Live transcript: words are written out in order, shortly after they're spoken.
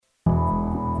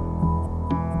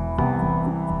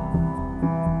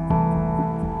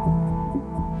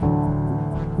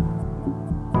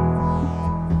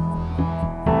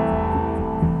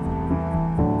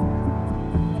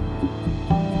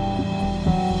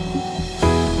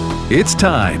It's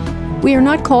time. We are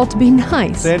not called to be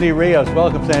nice. Sandy Rios.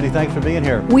 Welcome, Sandy. Thanks for being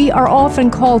here. We are often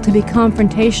called to be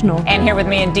confrontational. And here with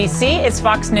me in D.C. is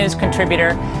Fox News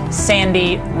contributor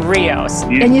Sandy Rios.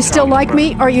 And you still like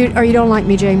me, or you don't like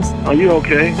me, James? Are you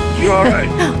okay? You all right?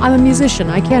 I'm a musician.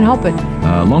 I can't help it.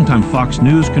 Longtime Fox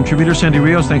News contributor Sandy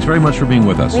Rios, thanks very much for being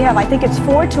with us. We have, I think it's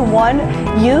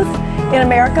 4-1 youth in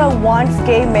America wants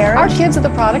gay marriage. Our kids are the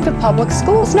product of public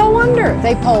schools. No wonder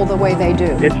they poll the way they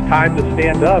do. It's time to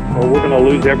stand up or we're going to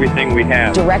lose everything we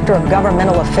have. Director of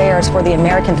Governmental Affairs for the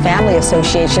American Family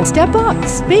Association. Step up,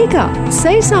 speak up,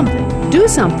 say something, do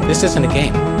something. This isn't a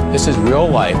game. This is real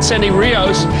life. Sandy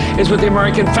Rios is with the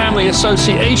American Family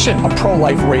Association. A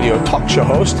pro-life radio talk show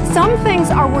host. Some things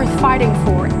are worth fighting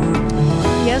for.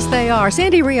 Yes, they are.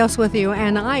 Sandy Rios with you,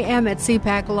 and I am at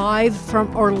CPAC live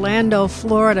from Orlando,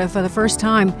 Florida for the first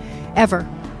time ever.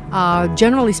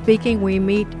 Generally speaking, we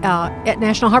meet at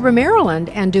National Harbor, Maryland,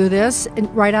 and do this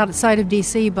right outside of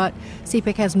D.C., but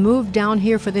CPAC has moved down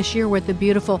here for this year with the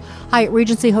beautiful Hyatt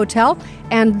Regency Hotel,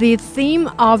 and the theme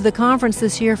of the conference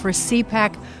this year for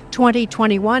CPAC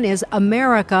 2021 is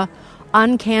America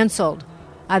Uncanceled.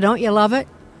 Don't you love it?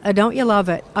 Don't you love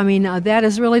it? I mean, that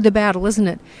is really the battle, isn't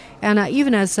it? And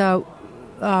even as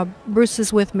Bruce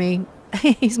is with me,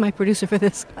 he's my producer for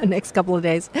this next couple of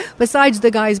days, besides the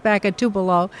guys back at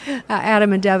Tupelo,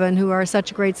 Adam and Devin, who are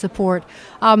such great support.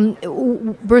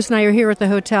 Bruce and I are here at the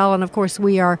hotel, and of course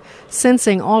we are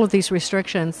sensing all of these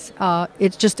restrictions.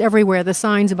 It's just everywhere, the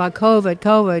signs about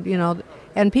COVID,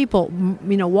 and people,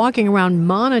 walking around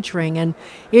monitoring, and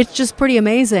it's just pretty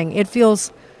amazing. It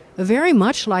feels very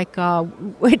much like,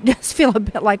 it does feel a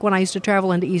bit like when I used to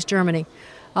travel into East Germany,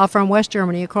 from West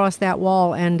Germany across that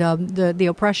wall, and the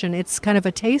oppression. It's kind of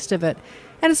a taste of it.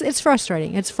 And it's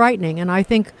frustrating. It's frightening. And I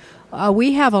think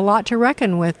we have a lot to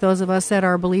reckon with, those of us that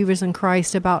are believers in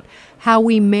Christ, about how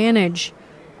we manage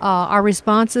our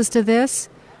responses to this,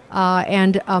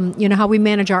 and how we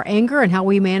manage our anger and how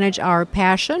we manage our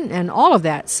passion and all of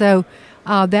that. So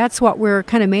that's what we're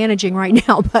kind of managing right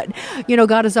now. But,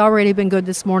 God has already been good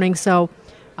this morning, so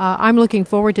I'm looking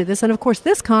forward to this. And, of course,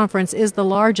 this conference is the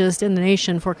largest in the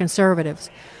nation for conservatives.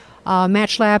 Matt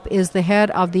Schlapp is the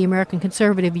head of the American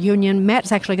Conservative Union.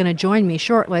 Matt's actually going to join me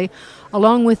shortly,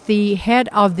 along with the head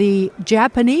of the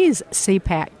Japanese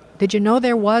CPAC. Did you know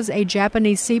there was a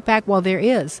Japanese CPAC? Well, there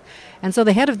is. And so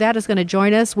the head of that is going to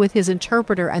join us with his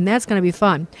interpreter, and that's going to be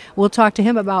fun. We'll talk to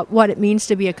him about what it means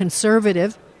to be a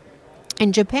conservative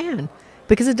in Japan,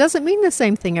 because it doesn't mean the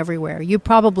same thing everywhere. You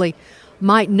probably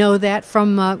might know that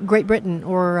from Great Britain,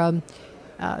 or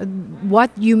what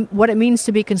it means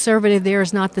to be conservative there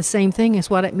is not the same thing as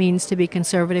what it means to be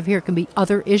conservative here. It can be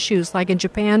other issues, like in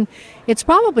Japan, it's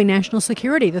probably national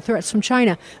security, the threats from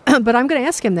China. But I'm going to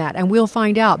ask him that, and we'll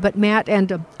find out. But Matt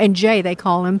and Jay, they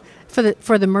call him, to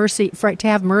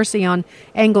have mercy on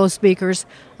Anglo speakers,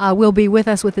 will be with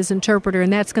us with his interpreter,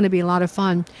 and that's going to be a lot of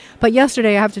fun. But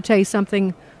yesterday, I have to tell you,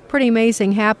 something pretty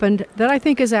amazing happened that I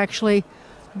think is actually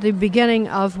the beginning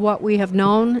of what we have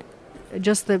known,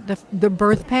 just the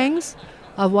birth pangs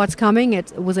of what's coming.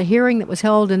 It was a hearing that was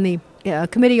held in the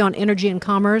Committee on Energy and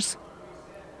Commerce.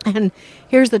 And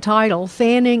here's the title: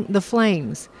 Fanning the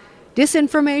Flames,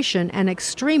 Disinformation and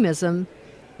Extremism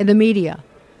in the Media.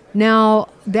 Now,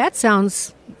 that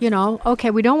sounds, okay,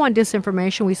 we don't want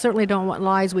disinformation. We certainly don't want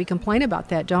lies. We complain about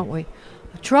that, don't we?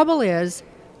 The trouble is,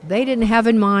 they didn't have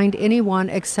in mind anyone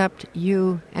except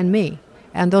you and me.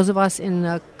 And those of us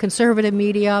in conservative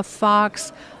media,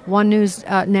 Fox, One News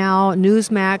Now,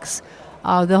 Newsmax,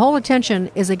 the whole attention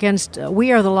is against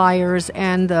we are the liars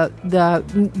and the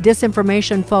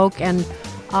disinformation folk, and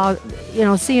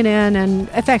CNN, and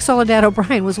in fact, Soledad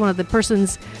O'Brien was one of the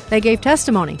persons they gave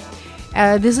testimony.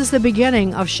 This is the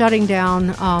beginning of shutting down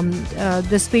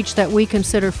the speech that we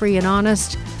consider free and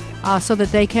honest, so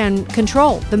that they can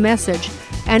control the message,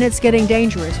 and it's getting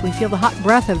dangerous. We feel the hot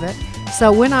breath of it.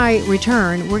 So when I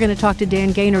return, we're going to talk to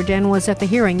Dan Gaynor. Dan was at the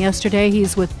hearing yesterday.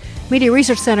 He's with Media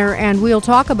Research Center, and we'll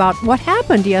talk about what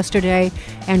happened yesterday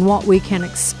and what we can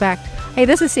expect. Hey,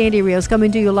 this is Sandy Rios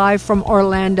coming to you live from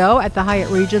Orlando at the Hyatt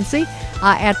Regency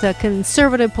at the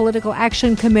Conservative Political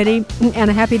Action Committee,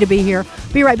 and I'm happy to be here.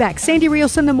 Be right back. Sandy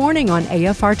Rios in the morning on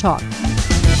AFR Talk.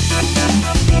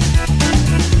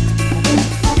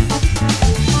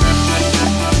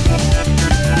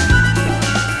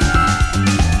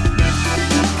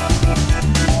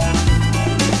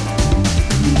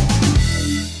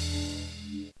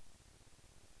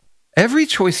 Every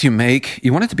choice you make,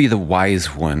 you want it to be the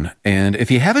wise one. And if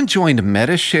you haven't joined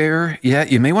MediShare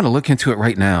yet, you may want to look into it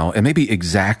right now. It may be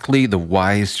exactly the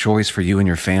wise choice for you and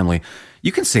your family.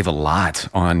 You can save a lot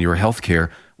on your health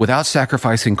care without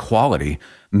sacrificing quality.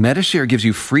 Medi-Share gives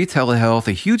you free telehealth,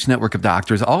 a huge network of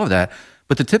doctors, all of that.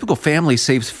 But the typical family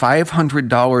saves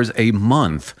 $500 a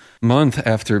month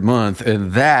after month.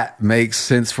 And that makes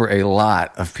sense for a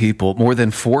lot of people, more than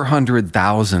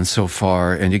 400,000 so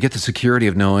far. And you get the security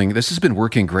of knowing this has been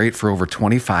working great for over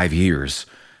 25 years.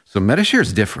 So Medi-Share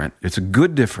is different. It's a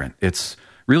good different. It's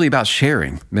really about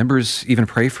sharing. Members even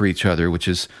pray for each other, which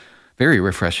is very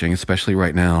refreshing, especially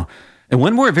right now. And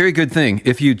one more very good thing,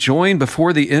 if you join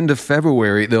before the end of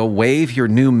February, they'll waive your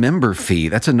new member fee.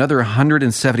 That's another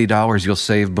 $170 you'll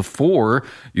save before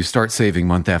you start saving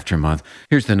month after month.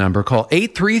 Here's the number. Call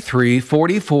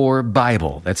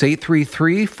 833-44-BIBLE. That's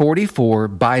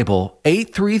 833-44-BIBLE.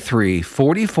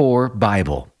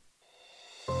 833-44-BIBLE.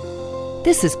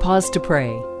 This is Pause to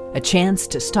Pray, a chance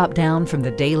to stop down from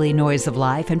the daily noise of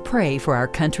life and pray for our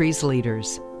country's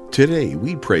leaders. Today,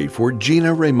 we pray for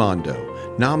Gina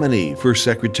Raimondo, nominee for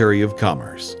Secretary of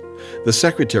Commerce. The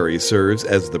Secretary serves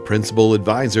as the principal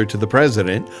advisor to the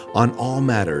President on all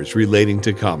matters relating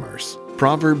to commerce.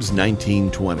 Proverbs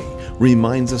 19:20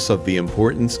 reminds us of the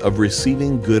importance of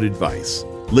receiving good advice.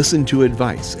 Listen to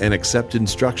advice and accept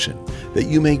instruction that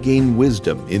you may gain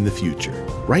wisdom in the future.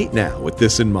 Right now, with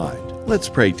this in mind, let's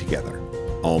pray together.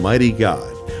 Almighty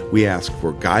God, we ask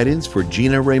for guidance for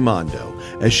Gina Raimondo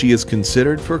as she is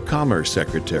considered for Commerce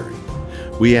Secretary.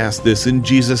 We ask this in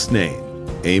Jesus' name.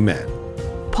 Amen.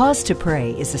 Pause to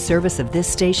Pray is a service of this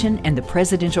station and the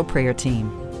Presidential Prayer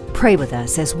Team. Pray with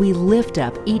us as we lift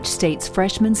up each state's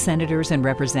freshmen, senators, and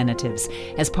representatives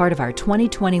as part of our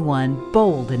 2021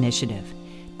 BOLD initiative,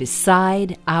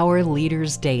 Beside Our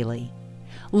Leaders Daily.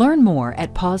 Learn more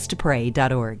at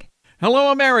pausetopray.org.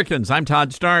 Hello, Americans. I'm Todd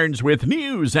Starnes with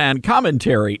news and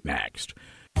commentary next.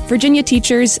 Virginia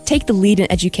teachers take the lead in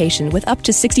education with up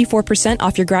to 64%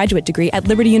 off your graduate degree at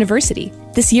Liberty University.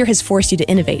 This year has forced you to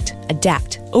innovate,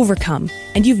 adapt, overcome,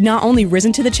 and you've not only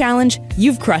risen to the challenge,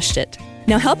 you've crushed it.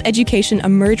 Now help education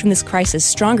emerge from this crisis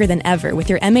stronger than ever with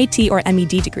your MAT or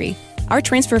MED degree. Our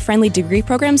transfer-friendly degree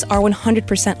programs are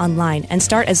 100% online and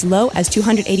start as low as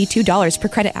 $282 per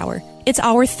credit hour. It's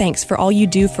our thanks for all you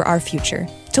do for our future.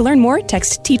 To learn more,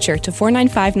 text TEACHER to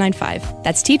 49595.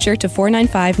 That's TEACHER to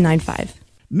 49595.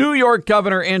 New York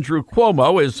Governor Andrew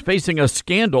Cuomo is facing a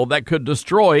scandal that could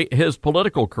destroy his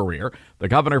political career. The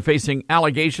governor facing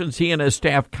allegations he and his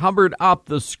staff covered up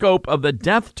the scope of the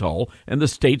death toll in the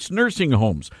state's nursing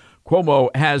homes. Cuomo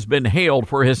has been hailed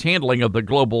for his handling of the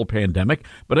global pandemic,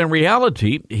 but in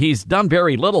reality, he's done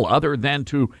very little other than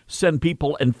to send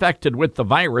people infected with the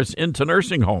virus into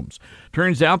nursing homes.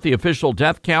 Turns out the official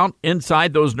death count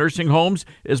inside those nursing homes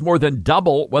is more than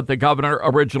double what the governor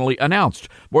originally announced.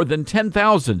 More than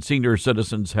 10,000 senior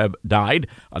citizens have died,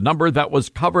 a number that was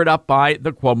covered up by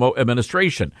the Cuomo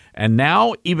administration. And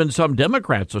now even some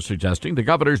Democrats are suggesting the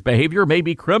governor's behavior may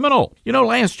be criminal. You know,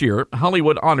 last year,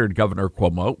 Hollywood honored Governor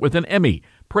Cuomo with an Emmy,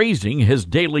 praising his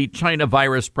daily China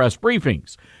virus press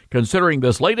briefings. Considering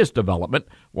this latest development,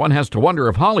 one has to wonder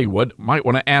if Hollywood might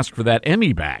want to ask for that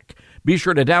Emmy back. Be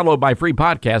sure to download my free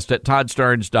podcast at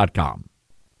toddstarnes.com.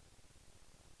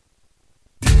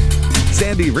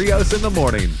 Sandy Rios in the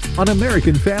morning on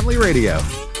American Family Radio.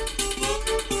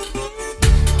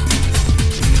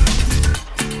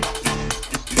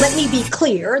 Let me be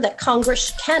clear that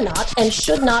Congress cannot and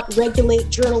should not regulate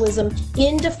journalism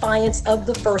in defiance of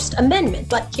the First Amendment.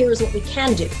 But here's what we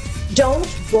can do. Don't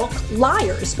book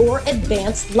liars or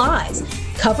advance lies.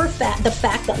 Cover the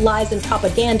fact that lies and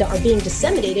propaganda are being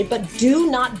disseminated, but do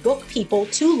not book people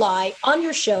to lie on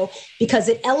your show because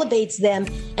it elevates them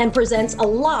and presents a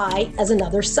lie as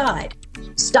another side.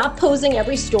 Stop posing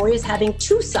every story as having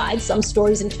two sides. Some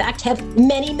stories, in fact, have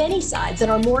many, many sides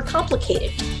and are more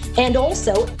complicated. And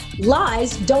also,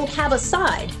 lies don't have a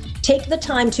side. Take the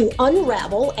time to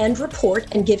unravel and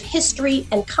report and give history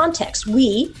and context.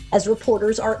 We, as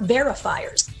reporters, are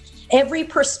verifiers. Every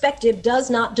perspective does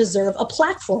not deserve a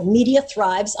platform. Media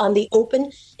thrives on the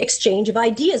open exchange of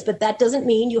ideas, but that doesn't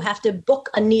mean you have to book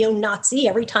a neo-Nazi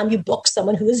every time you book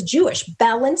someone who is Jewish.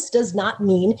 Balance does not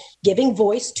mean giving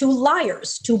voice to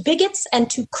liars, to bigots, and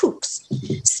to kooks.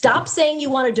 Stop saying you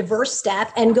want a diverse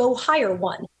staff and go hire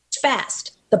one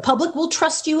fast. The public will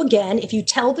trust you again if you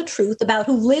tell the truth about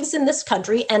who lives in this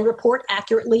country and report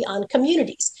accurately on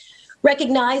communities.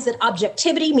 Recognize that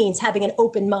objectivity means having an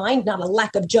open mind, not a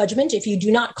lack of judgment. If you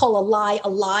do not call a lie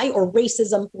or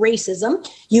racism,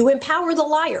 you empower the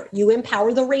liar, you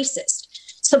empower the racist.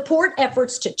 Support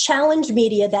efforts to challenge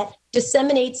media that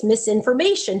disseminates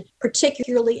misinformation,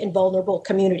 particularly in vulnerable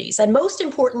communities. And most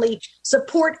importantly,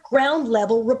 support ground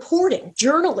level reporting,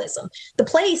 journalism, the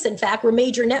place, in fact, where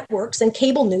major networks and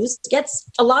cable news gets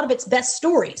a lot of its best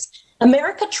stories.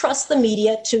 America trusts the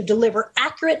media to deliver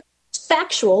accurate,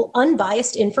 factual,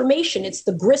 unbiased information. It's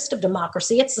the grist of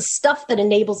democracy. It's the stuff that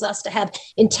enables us to have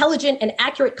intelligent and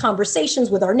accurate conversations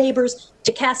with our neighbors,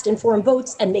 to cast informed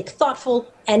votes and make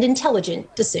thoughtful and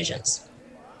intelligent decisions.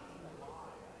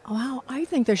 Wow, I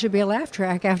think there should be a laugh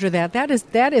track after that.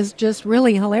 That is just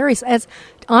really hilarious.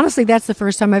 Honestly, that's the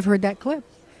first time I've heard that clip.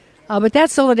 But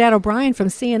that's Soledad O'Brien from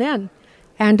CNN.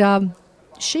 And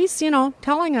she's,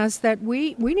 telling us that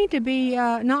we need to be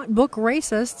not book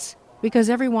racists, because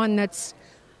everyone that's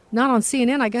not on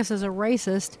CNN, I guess, is a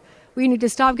racist. We need to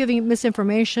stop giving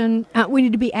misinformation. We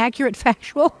need to be accurate,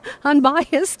 factual,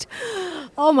 unbiased.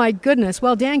 Oh, my goodness.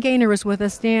 Well, Dan Gaynor is with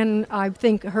us. Dan, I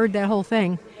think, heard that whole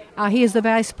thing. He is the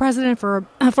vice president for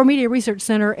Media Research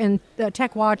Center and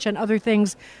Tech Watch and other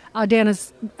things. Dan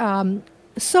is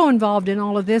so involved in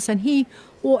all of this, and he's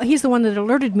the one that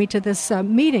alerted me to this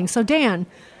meeting. So, Dan,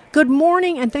 good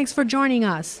morning, and thanks for joining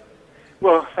us.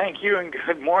 Well, thank you, and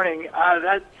good morning.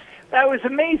 That was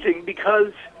amazing,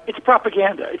 because it's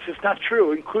propaganda. It's just not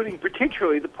true, including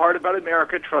particularly the part about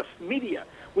America trusts media.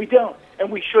 We don't, and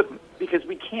we shouldn't, because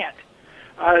we can't.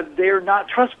 They're not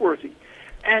trustworthy.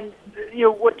 And,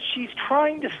 what she's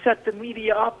trying to set the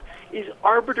media up is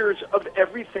arbiters of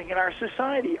everything in our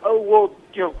society. Oh, well,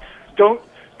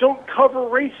 don't cover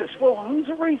racists. Well, who's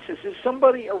a racist? Is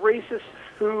somebody a racist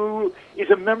who is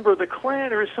a member of the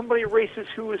Klan, or is somebody a racist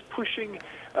who is pushing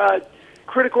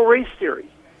critical race theory?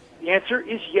 The answer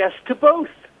is yes to both.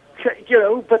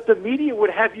 But the media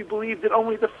would have you believe that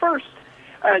only the first,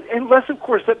 unless, of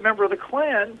course, that member of the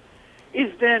Klan is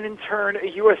then, in turn, a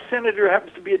U.S. senator who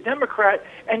happens to be a Democrat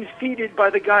and feeded by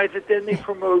the guy that then they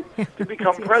promote to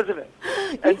become president.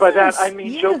 And by that, I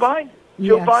mean Joe Biden.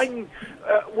 Joe Biden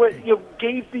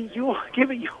gave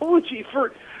a eulogy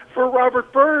for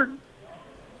Robert Byrd,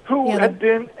 who had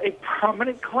been a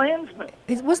prominent Klansman.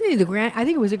 Wasn't he the Grand? I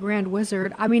think it was a Grand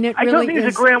Wizard. I mean, I don't think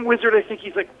he's a Grand Wizard. I think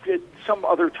he's like some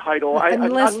other title. I'm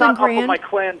not up on my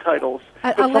Klan titles.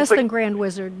 A less than Grand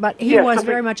Wizard, but he was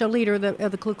very much a leader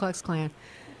of the Ku Klux Klan.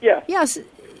 Yeah. Yes,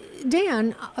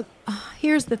 Dan.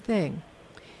 Here's the thing.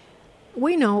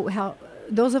 We know how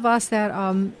those of us that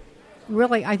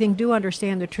really, I think, do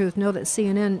understand the truth know that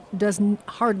CNN doesn't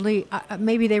hardly.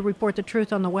 Maybe they report the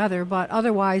truth on the weather, but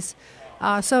otherwise.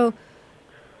 So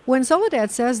when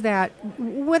Soledad says that,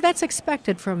 well, that's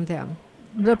expected from them.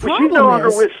 The problem she's no longer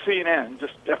with CNN,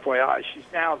 just FYI. She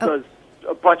now does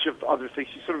a bunch of other things.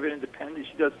 She's sort of an independent.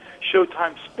 She does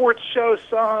Showtime sports shows,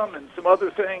 and some other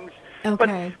things.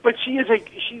 Okay. But she's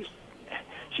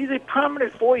a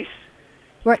prominent voice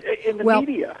in the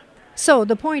media. So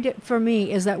the point for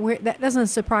me is that that doesn't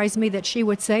surprise me that she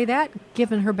would say that,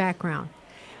 given her background.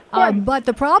 But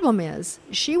the problem is,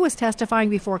 she was testifying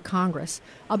before Congress,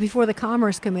 before the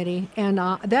Commerce Committee, and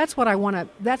that's what I want to.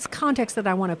 That's context that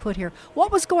I want to put here.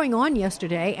 What was going on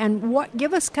yesterday, and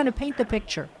give us paint the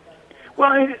picture.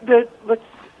 Well,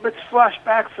 let's flash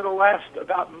back for the last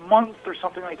about month or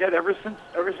something like that. Ever since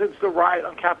the riot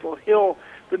on Capitol Hill,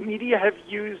 the media have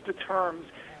used the terms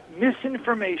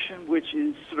misinformation, which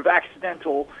is sort of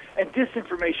accidental, and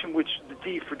disinformation, which the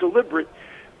D for deliberate,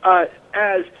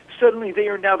 as suddenly they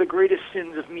are now the greatest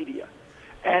sins of media.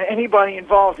 And anybody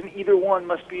involved in either one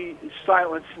must be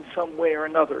silenced in some way or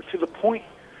another, to the point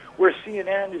where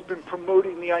CNN has been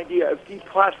promoting the idea of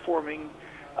deplatforming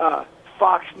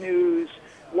Fox News,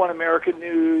 One American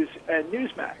News, and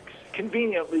Newsmax.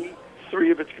 Conveniently,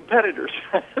 3 of its competitors.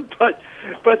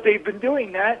 but they've been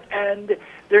doing that, and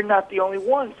they're not the only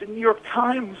ones. The New York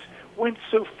Times went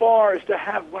so far as to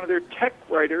have one of their tech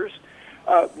writers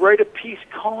write a piece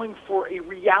calling for a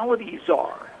reality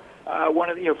czar,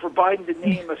 for Biden to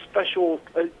name a special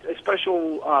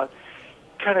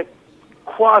kind of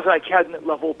quasi-cabinet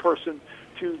level person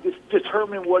to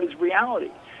determine what is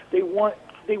reality. They want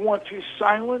to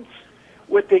silence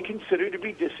what they consider to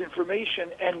be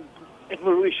disinformation and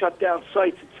literally shut down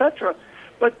sites, etc.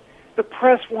 But the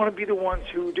press want to be the ones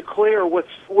who declare what's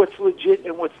legit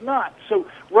and what's not. So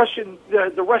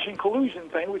the Russian collusion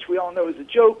thing, which we all know is a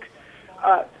joke,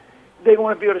 they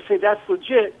want to be able to say that's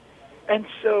legit, and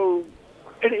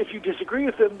if you disagree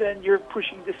with them, then you're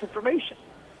pushing disinformation.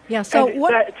 Yeah. So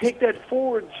take that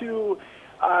forward to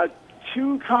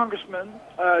 2 congressmen,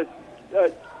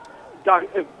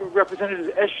 Representatives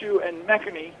Eshoo and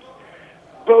McEnany,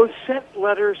 both sent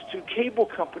letters to cable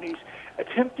companies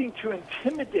attempting to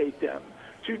intimidate them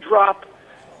to drop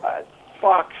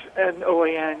Fox and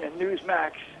OAN and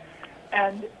Newsmax,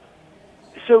 and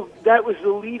so that was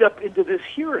the lead up into this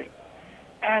hearing,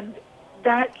 and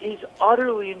that is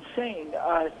utterly insane.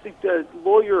 I think the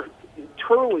lawyer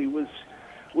Turley was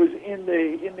in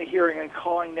the hearing and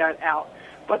calling that out.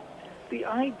 But the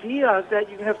idea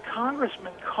that you can have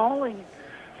congressmen calling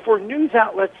for news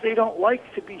outlets they don't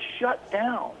like to be shut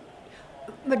down.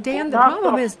 But Dan, the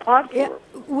problem is,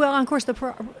 well, of course,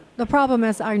 the problem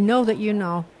is, I know that you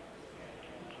know.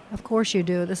 Of course you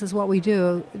do. This is what we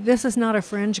do. This is not a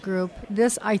fringe group.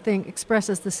 This, I think,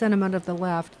 expresses the sentiment of the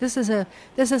left. This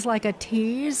is like a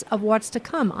tease of what's to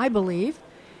come, I believe.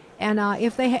 And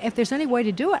if there's any way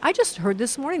to do it, I just heard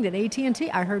this morning that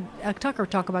AT&T. I heard Tucker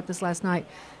talk about this last night.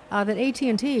 That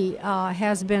AT&T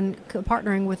has been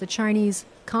partnering with a Chinese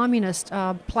communist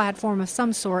platform of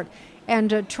some sort,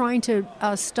 and trying to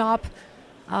stop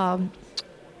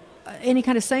any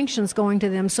kind of sanctions going to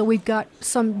them. So we've got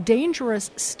some dangerous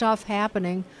stuff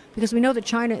happening, because we know that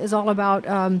China is all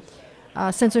about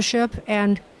censorship,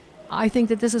 and I think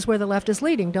that this is where the left is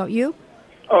leading, don't you?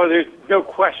 Oh, there's no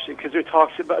question, because they're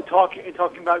talking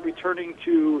about returning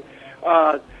to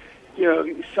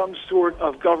some sort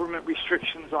of government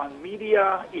restrictions on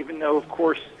media, even though, of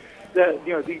course,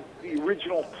 the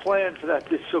original plan for that,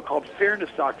 this so-called fairness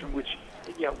doctrine, which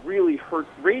really hurt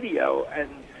radio and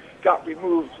got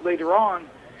removed later on,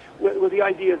 with the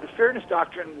idea of the fairness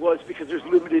doctrine was because there's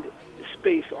limited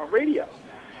space on radio.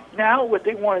 Now what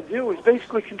they want to do is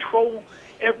basically control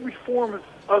every form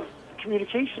of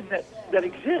communication that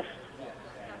exists.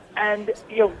 And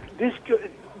this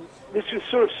was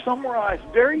sort of summarized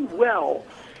very well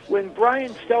when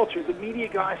Brian Stelter, the media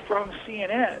guy from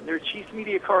CNN, their chief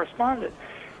media correspondent,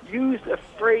 used a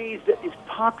phrase that is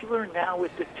popular now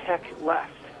with the tech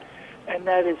left, and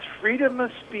that is freedom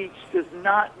of speech does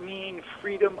not mean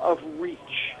freedom of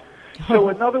reach. So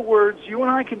in other words, you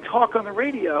and I can talk on the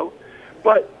radio,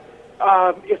 but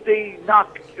if they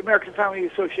knock American Family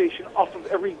Association off of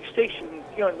every station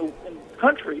in the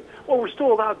country, well, we're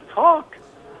still allowed to talk,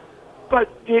 but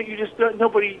you just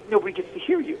nobody gets to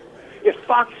hear you. If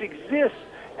Fox exists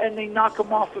and they knock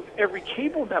them off of every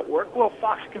cable network, well,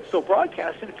 Fox can still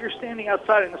broadcast, and if you're standing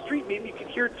outside in the street, maybe you can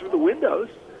hear it through the windows,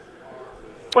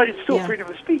 but it's still freedom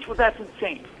of speech. Well, that's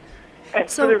insane. And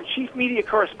so, for their chief media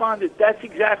correspondent, that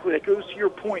goes to your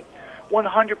point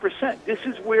 100%. This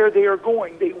is where they are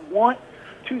going. They want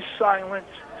to silence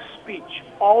speech,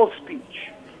 all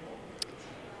speech.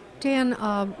 Dan,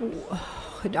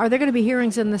 are there going to be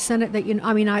hearings in the Senate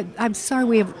that I'm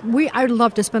sorry, I'd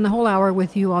love to spend the whole hour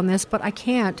with you on this, but I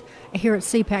can't here at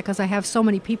CPAC because I have so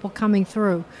many people coming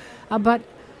through. But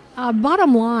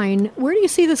bottom line, where do you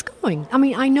see this going? I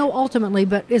mean, I know ultimately,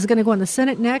 but is it going to go in the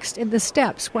Senate next? In the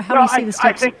steps? How do you see the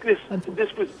steps? I think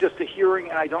this was just a hearing,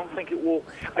 and I don't think it will.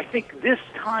 I think this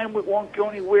time it won't go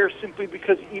anywhere simply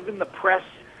because even the press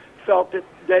felt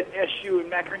that SU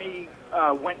and McInerney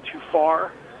went too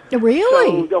far.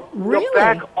 Really? So they'll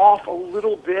back off a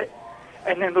little bit,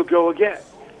 and then they'll go again.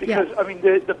 Because,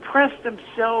 the press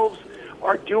themselves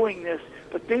are doing this,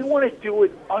 but they want to do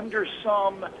it under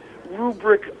some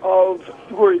rubric of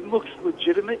where it looks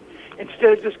legitimate.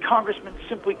 Instead of just congressmen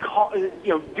simply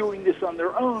doing this on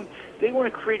their own, they want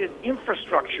to create an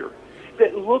infrastructure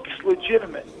that looks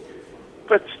legitimate,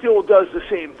 but still does the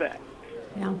same thing.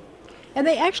 Yeah. And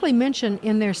they actually mention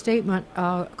in their statement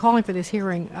calling for this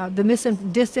hearing the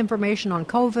disinformation on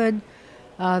COVID,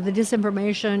 the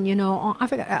disinformation,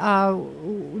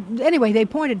 anyway, they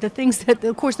pointed to things that,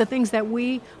 of course,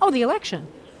 the election.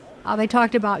 They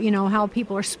talked about, how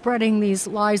people are spreading these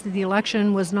lies that the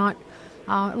election was not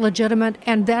legitimate,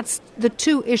 and that's the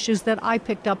two issues that I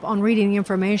picked up on reading the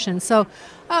information. So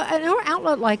an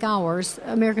outlet like ours,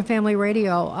 American Family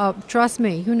Radio, trust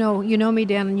me, you know me,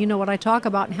 Dan, and you know what I talk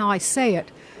about and how I say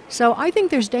it. So I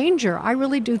think there's danger. I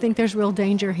really do think there's real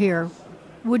danger here.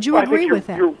 Would you agree with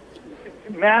that? You're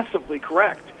massively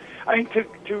correct. I mean,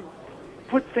 to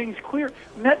put things clear,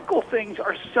 medical things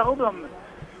are seldom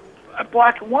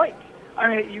black and white.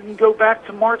 I mean, you can go back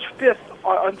to March 5th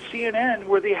on CNN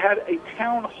where they had a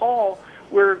town hall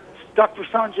where Dr.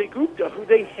 Sanjay Gupta, who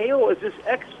they hail as this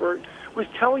expert, was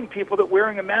telling people that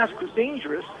wearing a mask was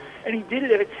dangerous, and he did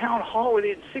it at a town hall where they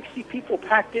had 60 people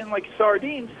packed in like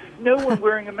sardines, no one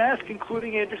wearing a mask,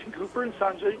 including Anderson Cooper and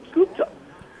Sanjay Gupta.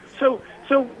 So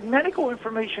medical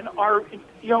information,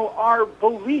 our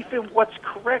belief in what's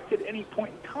correct at any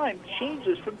point in time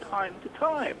changes from time to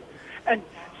time. And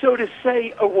so to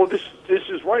say, oh, well, this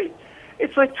is right,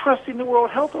 it's like trusting the World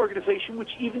Health Organization,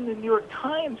 which even the New York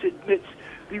Times admits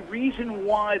the reason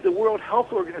why the World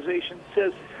Health Organization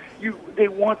says they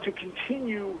want to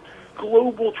continue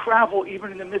global travel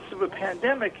even in the midst of a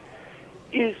pandemic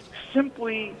is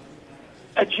simply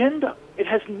agenda. It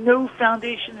has no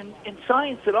foundation in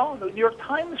science at all. The New York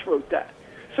Times wrote that.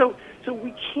 So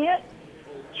we can't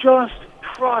just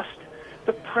trust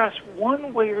the press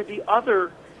one way or the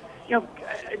other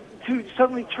to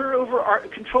suddenly turn over our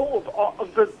control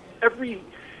of every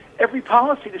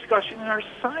policy discussion in our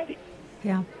society.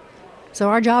 Yeah. So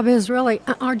our job is really,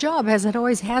 as it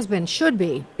always has been, should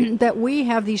be, that we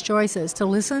have these choices to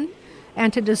listen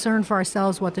and to discern for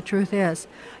ourselves what the truth is.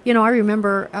 I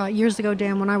remember years ago,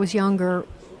 Dan, when I was younger,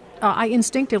 I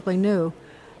instinctively knew,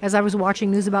 as I was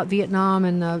watching news about Vietnam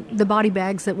and the body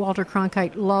bags that Walter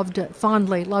Cronkite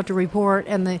fondly loved to report,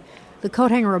 and the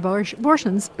coat hanger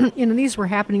abortions, these were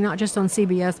happening not just on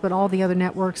CBS but all the other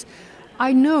networks.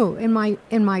 I knew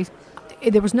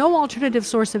there was no alternative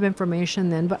source of information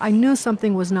then, but I knew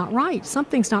something was not right.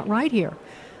 Something's not right here.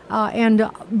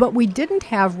 But we didn't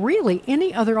have really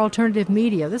any other alternative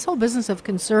media. This whole business of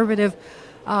conservative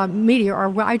media,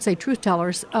 or I'd say truth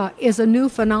tellers, is a new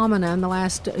phenomenon in the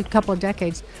last couple of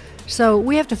decades. So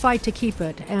we have to fight to keep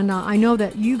it. And I know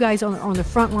that you guys on the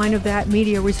front line of that.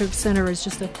 Media Research Center is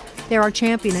they're our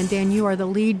champion. And Dan, you are the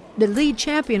lead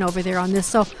champion over there on this.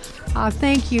 So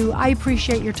thank you. I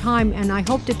appreciate your time, and I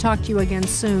hope to talk to you again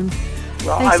soon.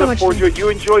 Well, I look forward to it. You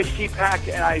enjoy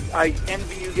CPAC, and I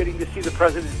envy you getting to see the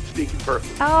president speak in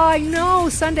person. Oh, I know.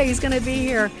 Sunday he's going to be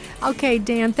here. Okay,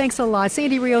 Dan, thanks a lot.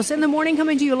 Sandy Rios in the morning,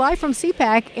 coming to you live from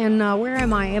CPAC. And where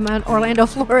am I? I'm at Orlando,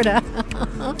 Florida,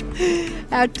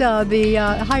 at the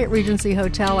Hyatt Regency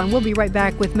Hotel. And we'll be right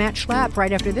back with Matt Schlapp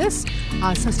right after this.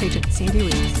 So stay tuned. Sandy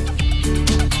Rios.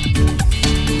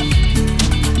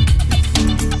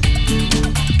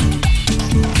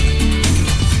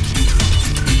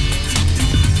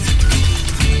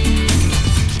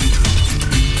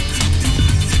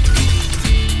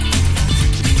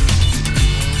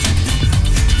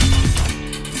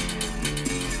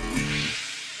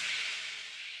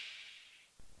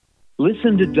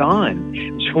 Listen to Don.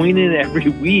 Join in every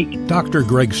week. Dr.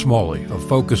 Greg Smalley of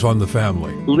Focus on the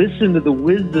Family. Listen to the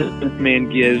wisdom this man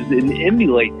gives and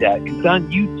emulate that. Because,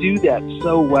 Don, you do that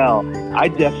so well. I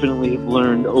definitely have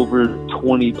learned over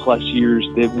 20 plus years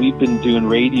that we've been doing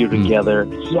radio together.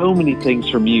 So many things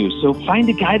from you. So find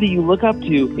a guy that you look up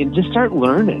to and just start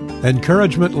learning.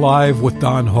 Encouragement Live with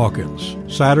Don Hawkins.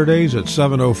 Saturdays at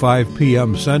 7:05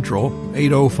 p.m. Central,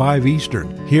 8:05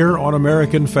 Eastern. Here on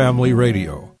American Family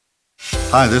Radio.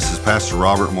 Hi, this is Pastor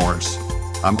Robert Morris.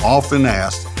 I'm often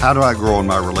asked, how do I grow in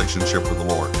my relationship with the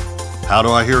Lord? How do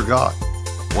I hear God?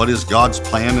 What is God's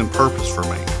plan and purpose for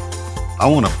me? I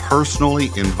want to personally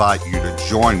invite you to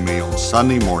join me on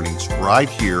Sunday mornings right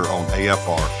here on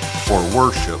AFR for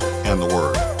worship and the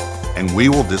Word. And we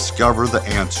will discover the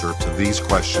answer to these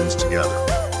questions together.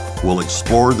 We'll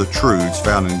explore the truths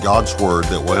found in God's Word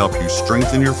that will help you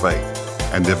strengthen your faith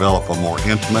and develop a more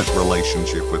intimate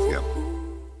relationship with Him.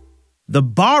 The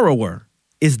borrower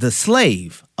is the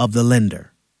slave of the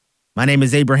lender. My name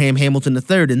is Abraham Hamilton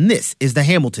III, and this is the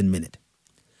Hamilton Minute.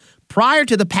 Prior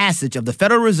to the passage of the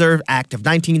Federal Reserve Act of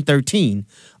 1913,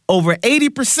 over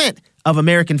 80% of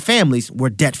American families were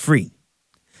debt-free.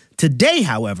 Today,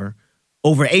 however,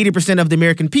 over 80% of the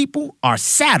American people are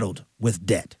saddled with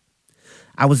debt.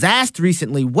 I was asked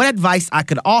recently what advice I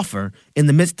could offer in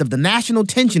the midst of the national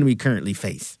tension we currently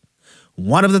face.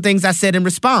 One of the things I said in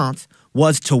response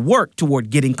was to work toward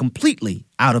getting completely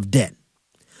out of debt.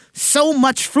 So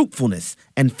much fruitfulness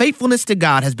and faithfulness to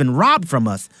God has been robbed from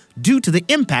us due to the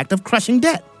impact of crushing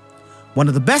debt. One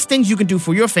of the best things you can do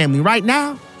for your family right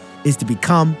now is to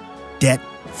become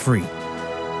debt-free.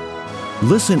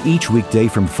 Listen each weekday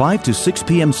from 5 to 6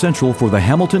 p.m. Central for the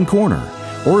Hamilton Corner,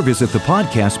 or visit the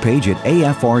podcast page at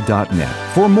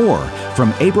afr.net for more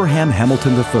from Abraham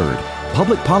Hamilton III,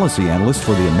 Public Policy Analyst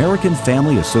for the American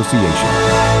Family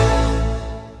Association.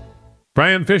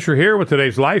 Brian Fisher here with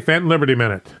today's Life and Liberty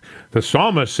Minute. The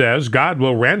psalmist says, God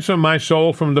will ransom my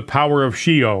soul from the power of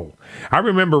Sheol. I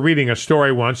remember reading a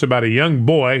story once about a young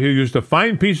boy who used a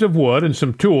fine piece of wood and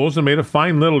some tools and made a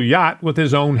fine little yacht with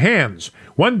his own hands.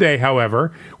 One day,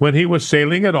 however, when he was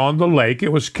sailing it on the lake,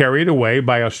 it was carried away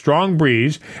by a strong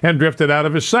breeze and drifted out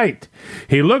of his sight.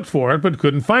 He looked for it but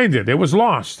couldn't find it. It was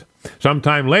lost.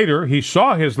 Sometime later, he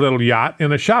saw his little yacht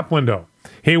in a shop window.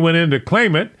 He went in to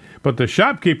claim it, but the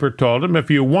shopkeeper told him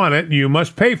if you want it, you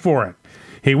must pay for it.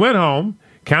 He went home,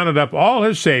 counted up all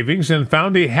his savings, and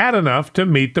found he had enough to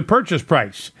meet the purchase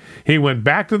price. He went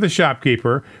back to the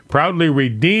shopkeeper, proudly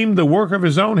redeemed the work of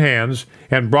his own hands,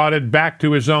 and brought it back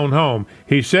to his own home.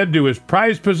 He said to his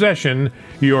prized possession,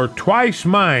 "You're twice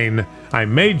mine. I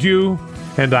made you,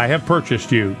 and I have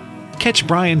purchased you." Catch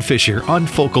Brian Fisher on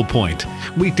Focal Point,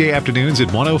 weekday afternoons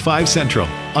at 1:05 Central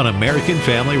on American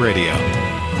Family Radio.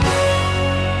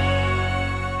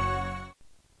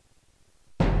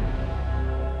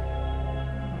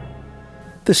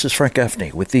 This is Frank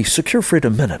Gaffney with the Secure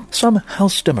Freedom Minute. Some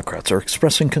House Democrats are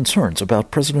expressing concerns about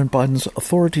President Biden's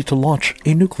authority to launch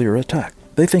a nuclear attack.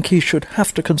 They think he should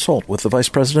have to consult with the Vice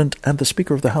President and the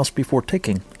Speaker of the House before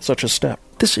taking such a step.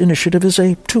 This initiative is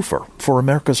a twofer for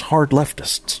America's hard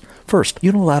leftists. First,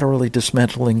 unilaterally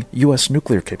dismantling U.S.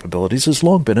 nuclear capabilities has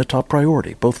long been a top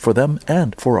priority, both for them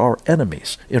and for our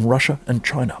enemies in Russia and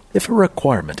China. If a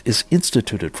requirement is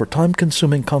instituted for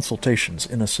time-consuming consultations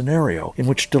in a scenario in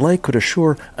which delay could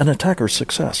assure an attacker's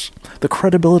success, the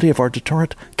credibility of our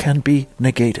deterrent can be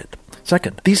negated.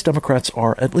 Second, these Democrats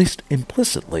are at least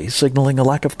implicitly signaling a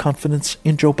lack of confidence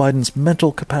in Joe Biden's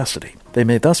mental capacity. They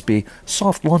may thus be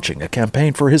soft-launching a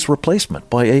campaign for his replacement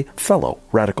by a fellow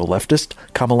radical leftist,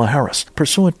 Kamala Harris,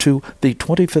 pursuant to the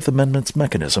 25th Amendment's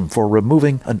mechanism for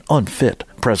removing an unfit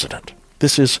president.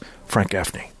 This is Frank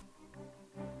Gaffney.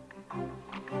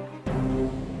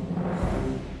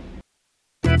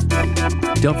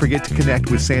 Don't forget to connect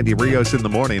with Sandy Rios in the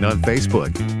morning on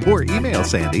Facebook or email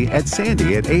Sandy at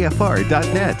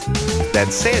sandy@afr.net.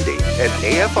 That's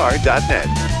sandy@afr.net.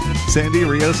 Sandy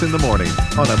Rios in the morning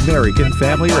on American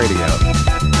Family Radio.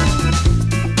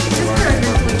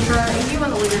 You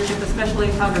and the leadership, especially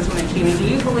Congresswoman Cheney, do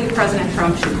you believe President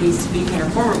Trump should be speaking, or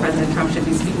former President Trump should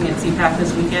be speaking at CPAC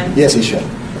this weekend? Yes, he should.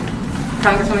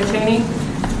 Congresswoman Cheney?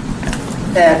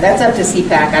 That's up to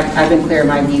CPAC. I've been clear in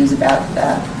my views about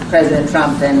President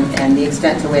Trump and the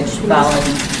extent to which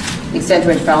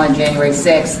following January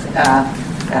 6th,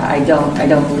 I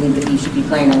don't believe that he should be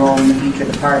playing a role in the future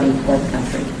of the party or the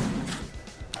country.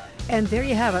 And there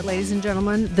you have it, ladies and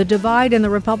gentlemen, the divide in the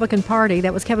Republican Party.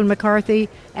 That was Kevin McCarthy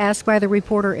asked by the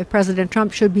reporter if President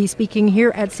Trump should be speaking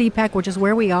here at CPAC, which is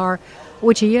where we are,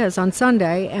 which he is on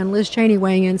Sunday, and Liz Cheney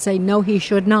weighing in saying no, he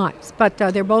should not. But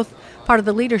they're both part of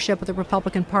the leadership of the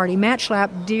Republican Party. Matt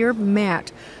Schlapp, dear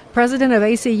Matt, president of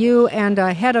ACU and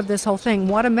head of this whole thing.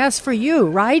 What a mess for you,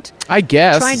 right? I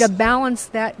guess. Trying to balance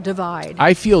that divide.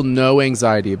 I feel no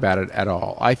anxiety about it at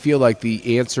all. I feel like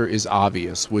the answer is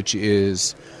obvious, which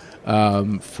is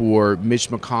for Mitch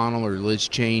McConnell or Liz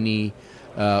Cheney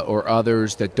or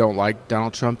others that don't like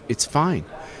Donald Trump, it's fine.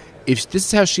 If this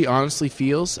is how she honestly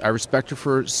feels, I respect her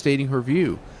for stating her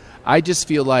view. I just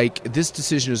feel like this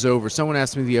decision is over. Someone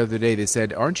asked me the other day, they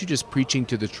said, aren't you just preaching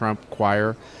to the Trump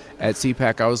choir at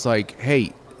CPAC? I was like,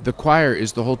 hey, the choir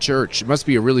is the whole church. It must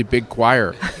be a really big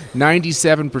choir.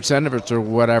 97% of us or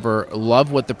whatever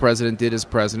love what the president did as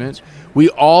president. We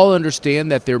all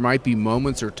understand that there might be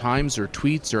moments or times or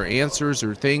tweets or answers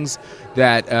or things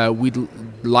that we'd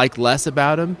like less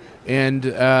about him. And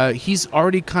he's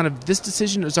already this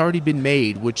decision has already been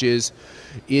made, which is,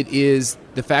 it is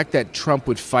the fact that Trump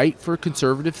would fight for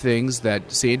conservative things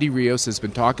that Sandy Rios has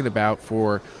been talking about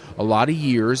for a lot of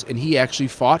years, and he actually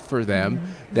fought for them.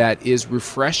 Mm-hmm. That is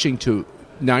refreshing to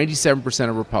 97%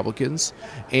 of Republicans,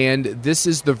 and this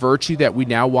is the virtue that we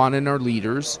now want in our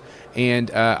leaders. And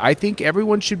I think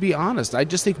everyone should be honest. I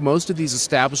just think most of these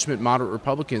establishment moderate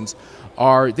Republicans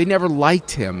they never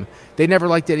liked him. They never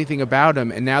liked anything about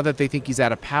him, and now that they think he's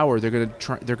out of power, they're going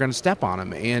to step on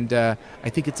him. And I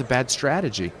think it's a bad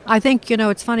strategy. I think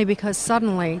it's funny because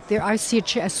suddenly I see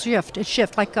a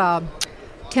shift like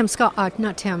Tim Scott,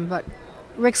 not Tim, but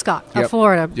Rick Scott of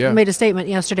Florida made a statement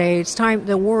yesterday. It's time.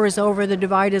 The war is over. The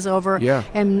divide is over. Yeah.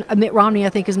 And Mitt Romney, I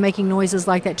think, is making noises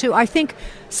like that too. I think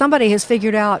somebody has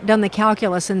done the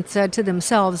calculus and said to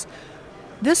themselves,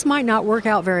 this might not work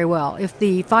out very well if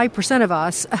the 5% of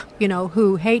us,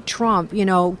 who hate Trump,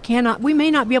 we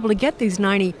may not be able to get these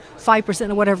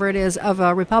 95% or whatever it is of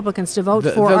Republicans to vote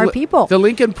for our people. The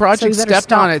Lincoln Project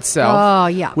stepped on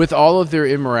itself with all of their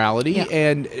immorality. Yeah.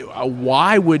 And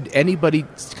why would anybody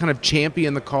kind of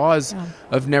champion the cause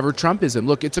of never Trumpism?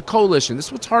 Look, it's a coalition. This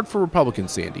is what's hard for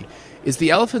Republicans, Sandy, is the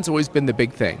elephant's always been the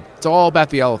big thing. It's all about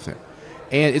the elephant.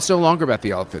 And it's no longer about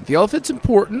the elephant. The elephant's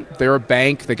important. They're a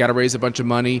bank. They got to raise a bunch of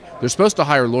money. They're supposed to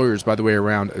hire lawyers, by the way,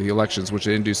 around the elections, which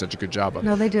they didn't do such a good job of.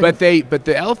 No, they didn't. But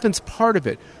the elephant's part of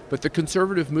it. But the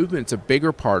conservative movement's a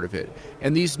bigger part of it.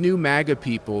 And these new MAGA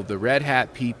people, the red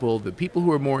hat people, the people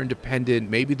who are more independent,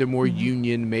 maybe they're more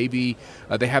union, maybe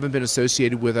they haven't been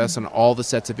associated with us on all the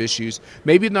sets of issues.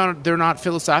 Maybe they're not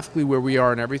philosophically where we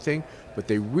are and everything. But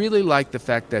they really like the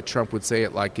fact that Trump would say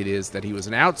it like it is, that he was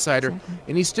an outsider,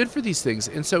 and he stood for these things.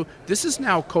 And so this is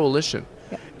now a coalition,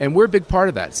 and we're a big part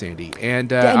of that, Sandy.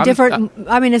 And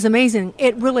it's amazing.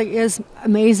 It really is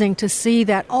amazing to see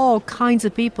that all kinds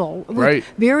of people with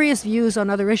various views on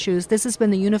other issues. This has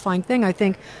been the unifying thing, I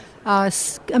think.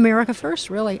 America first,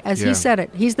 really, as he said it.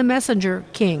 He's the messenger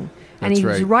king. And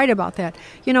he's right about that.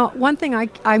 One thing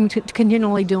I'm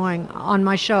continually doing on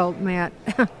my show, Matt,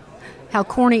 how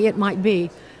corny it might be,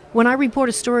 when I report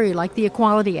a story like the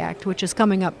Equality Act, which is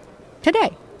coming up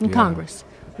today in Congress,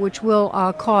 which will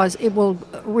it will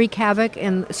wreak havoc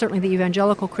in certainly the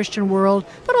evangelical Christian world,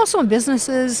 but also in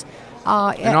businesses.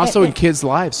 And also in kids'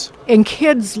 lives. In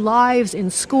kids' lives, in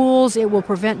schools. It will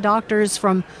prevent doctors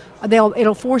from,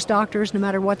 it'll force doctors, no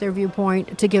matter what their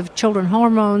viewpoint, to give children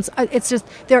hormones. It's just,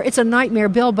 it's a nightmare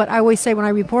bill, but I always say when I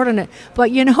report on it, but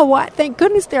you know what? Thank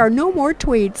goodness there are no more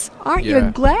tweets. Aren't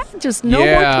you glad? Just no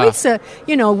more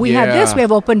tweets. We have this, we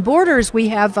have open borders, we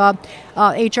have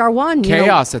HR1.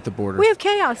 Chaos at the border. We have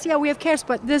chaos, we have chaos,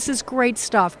 but this is great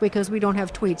stuff because we don't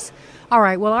have tweets. All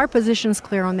right, well, our position's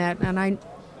clear on that, and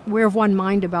we're of one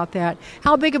mind about that.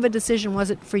 How big of a decision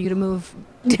was it for you to move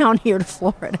down here to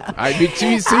Florida? I mean,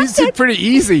 it's pretty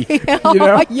easy. Okay.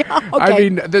 I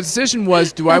mean, the decision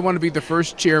was, do I want to be the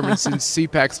first chairman since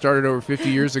CPAC started over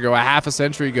 50 years ago, a half a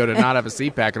century ago, to not have a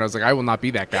CPAC? And I was like, I will not be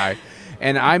that guy.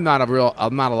 And I'm not a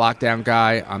lockdown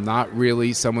guy. I'm not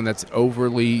really someone that's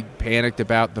overly panicked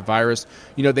about the virus.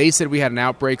 They said we had an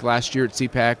outbreak last year at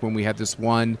CPAC when we had this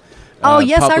one.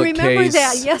 Yes, I remember case,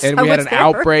 that. Yes, and we had an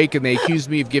outbreak, and they accused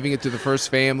me of giving it to the first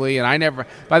family. And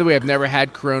by the way, I've never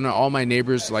had corona. All my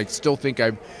neighbors still think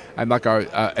I'm like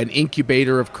an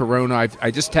incubator of corona. I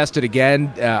just tested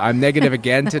again. I'm negative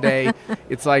again today.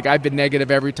 It's like I've been negative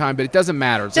every time, but it doesn't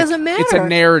matter. It's a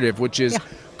narrative, which is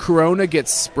corona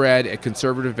gets spread at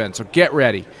conservative events. So get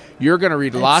ready. You're going to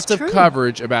read lots of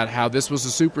coverage about how this was a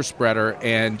super spreader,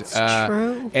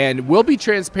 and we'll be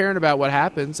transparent about what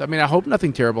happens. I mean, I hope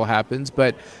nothing terrible happens,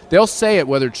 but they'll say it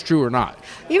whether it's true or not.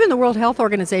 Even the World Health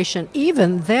Organization,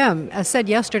 even them, said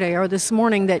yesterday or this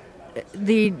morning that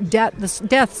the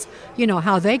deaths,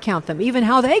 how they count them,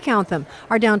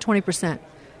 are down 20%.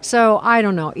 So I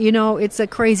don't know. It's a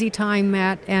crazy time,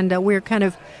 Matt, and we're kind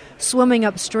of swimming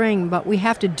upstream, but we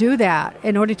have to do that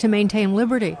in order to maintain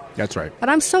liberty. That's right. But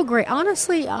I'm so great.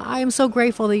 Honestly, I am so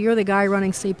grateful that you're the guy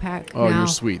running CPAC Oh, now. You're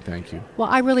sweet. Thank you. Well,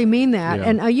 I really mean that. Yeah.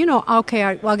 And, I'll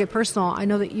get personal. I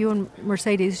know that you and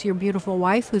Mercedes, your beautiful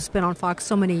wife, who's been on Fox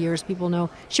so many years, people know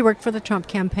she worked for the Trump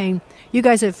campaign. You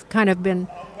guys have kind of been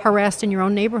harassed in your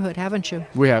own neighborhood, haven't you?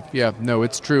 We have, yeah. No,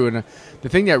 it's true. And the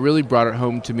thing that really brought it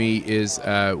home to me is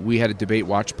we had a debate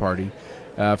watch party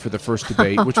for the first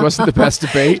debate, which wasn't the best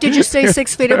debate. Did you stay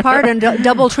 6 feet apart and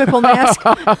double, triple mask?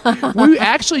 We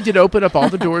actually did open up all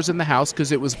the doors in the house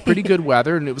because it was pretty good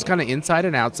weather, and it was kind of inside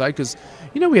and outside because,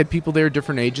 we had people there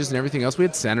different ages and everything else. We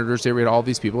had senators there. We had all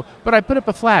these people. But I put up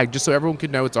a flag just so everyone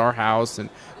could know it's our house. And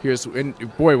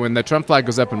when the Trump flag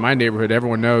goes up in my neighborhood,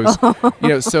 everyone knows.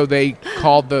 So they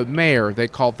called the mayor. They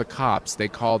called the cops. They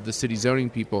called the city zoning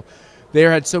people. They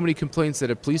had so many complaints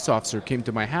that a police officer came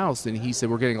to my house and he said,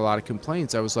 we're getting a lot of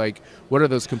complaints. I was like, what are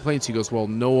those complaints? He goes, well,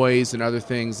 noise and other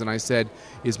things. And I said,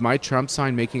 is my Trump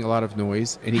sign making a lot of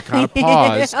noise? And he kind of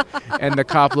paused. And the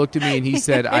cop looked at me and he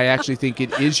said, I actually think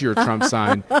it is your Trump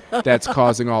sign that's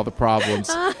causing all the problems.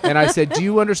 And I said, do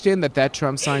you understand that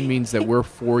Trump sign means that we're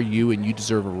for you and you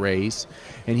deserve a raise?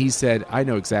 And he said, I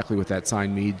know exactly what that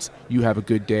sign means. You have a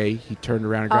good day. He turned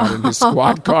around and got in his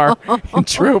squad car and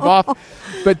drove off.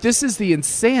 But this is the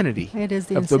insanity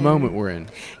of the moment we're in.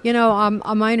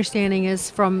 My understanding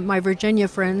is from my Virginia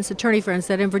friends, attorney friends,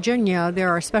 that in Virginia there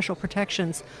are special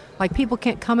protections. Like people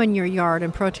can't come in your yard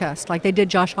and protest like they did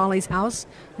Josh Hawley's house.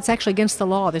 It's actually against the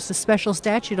law. There's a special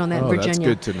statute on that in Virginia.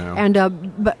 That's good to know. And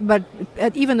but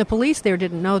even the police there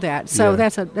didn't know that. So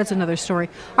that's another story.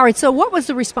 All right. So what was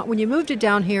the response when you moved it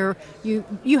down here?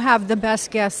 You have the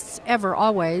best guests ever,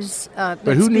 always. But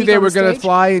who knew they were going to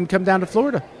fly and come down to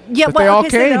Florida? Yeah, but they all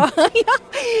came.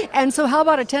 And so how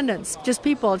about attendance? Just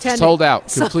people attending? Sold out.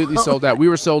 Completely sold out. We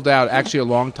were sold out actually a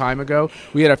long time ago.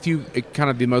 We had a few kind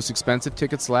of the most expensive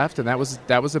tickets left, and that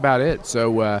was about it.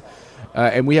 So,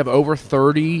 and we have over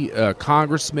 30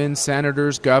 congressmen,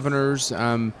 senators, governors.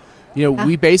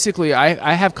 We basically,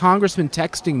 I have congressmen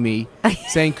texting me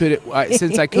saying,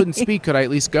 since I couldn't speak, could I at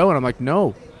least go? And I'm like,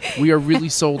 no, we are really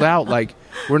sold out. Like,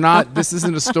 we're not, this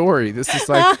isn't a story. This is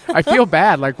like, I feel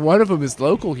bad. Like, one of them is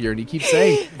local here, and he keeps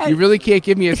saying, you really can't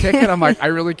give me a ticket? I'm like, I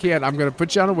really can't. I'm going to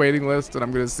put you on a waiting list, and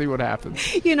I'm going to see what happens.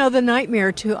 The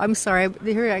nightmare, too, I'm sorry,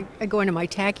 here I go into my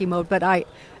tacky mode, but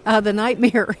the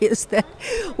nightmare is that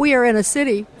we are in a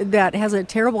city that has a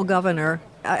terrible governor.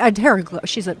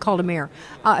 She's called a mayor,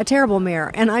 a terrible mayor.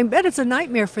 And I bet it's a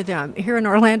nightmare for them here in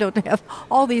Orlando to have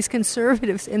all these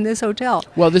conservatives in this hotel.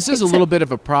 Well, this is a little bit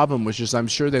of a problem, which is I'm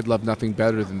sure they'd love nothing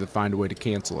better than to find a way to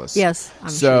cancel us. Yes, I'm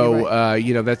sure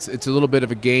you're right. It's a little bit of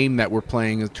a game that we're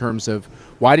playing in terms of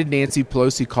why did Nancy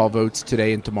Pelosi call votes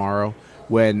today and tomorrow?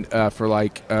 when for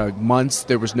months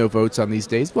there was no votes on these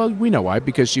days. Well, we know why,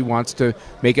 because she wants to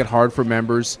make it hard for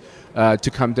members to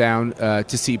come down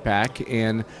to CPAC.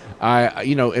 And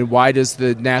and why does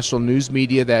the national news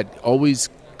media that always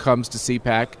comes to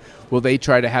CPAC, will they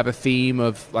try to have a theme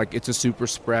of it's a super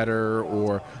spreader,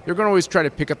 or they're going to always try to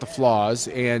pick up the flaws?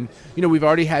 And we've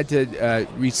already had to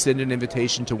rescind an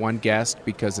invitation to one guest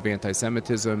because of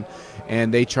anti-Semitism,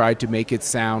 and they tried to make it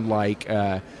sound like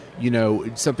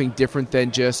something different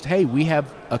than just, hey, we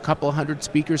have a couple hundred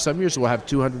speakers. Some years we'll have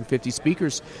 250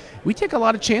 speakers. We take a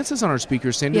lot of chances on our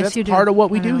speakers, Sandy. Yes, That's part of what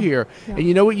we do here. Yeah. And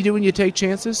you know what you do when you take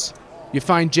chances? You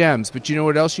find gems. But you know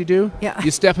what else you do? Yeah.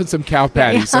 You step in some cow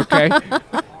patties, okay?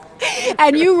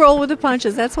 And you roll with the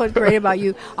punches. That's what's great about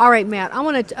you. All right, Matt, I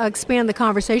want to expand the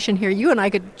conversation here. You and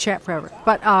I could chat forever.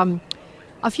 But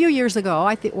a few years ago,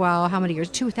 I think, how many years?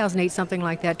 2008, something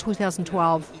like that,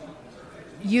 2012,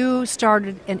 you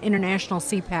started an international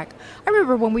CPAC. I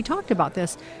remember when we talked about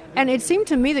this, and it seemed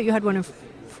to me that you had one in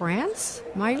France.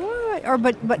 Am I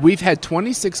right? But we've had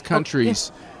 26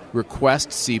 countries request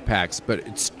CPACs, but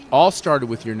it's all started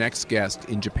with your next guest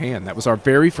in Japan. That was our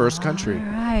very first country. All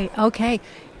right. Okay.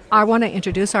 I want to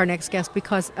introduce our next guest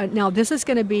because now this is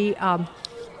going to be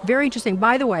very interesting.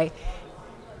 By the way,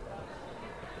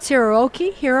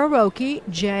 Hiroki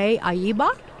J.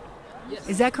 Aiba. Yes.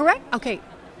 Is that correct? Okay.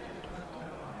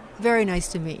 Very nice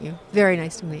to meet you. Very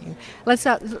nice to meet you.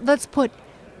 Let's put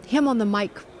him on the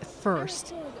mic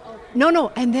first.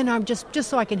 No, and then I'm just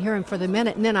so I can hear him for the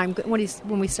minute, and then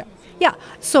when we start. Yeah.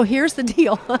 So here's the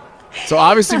deal. So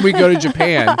obviously we go to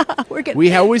Japan.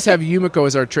 We always have Yumiko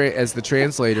as the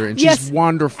translator, and she's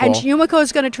wonderful. And Yumiko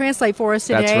is going to translate for us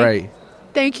today. That's right.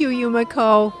 Thank you,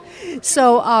 Yumiko.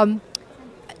 So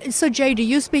Jay, do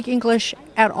you speak English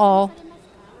at all?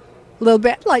 A little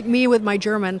bit, like me with my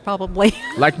German, probably.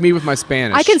 Like me with my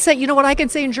Spanish. I can say, you know what I can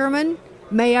say in German?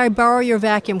 May I borrow your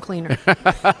vacuum cleaner?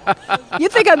 You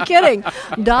think I'm kidding?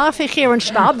 Darf ich Ihren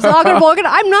Staubsauger borgen?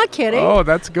 I'm not kidding. Oh,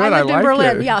 that's good. I lived in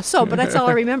Berlin. It. Yeah, but that's all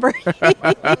I remember.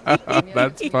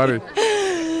 That's funny.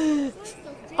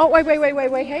 Oh, wait.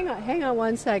 Hang on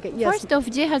 1 second. Yes. First off,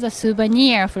 Jay has a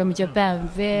souvenir from Japan.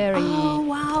 Very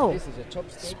wow.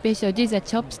 Special. These are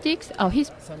chopsticks. Oh,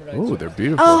 they're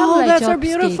beautiful. Oh, those are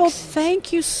beautiful.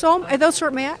 Thank you so much. Are those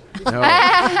for Matt? No.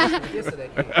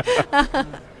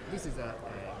 This is a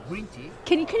green tea.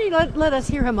 Can you let us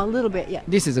hear him a little bit? Yeah.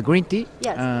 This is a green tea.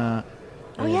 Yes.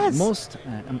 Yes. Most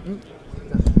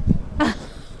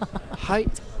high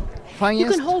finest. You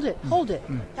can hold it.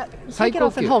 Take it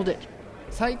off and hold it.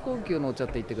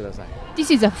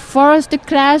 This is a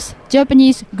first-class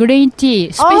Japanese green tea,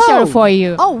 special for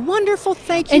you. Oh, wonderful!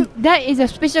 Thank you. And that is a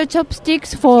special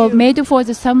chopsticks made for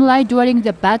the samurai during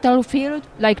the battlefield,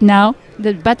 like now,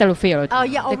 the battlefield. Oh,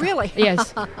 yeah. Oh, really?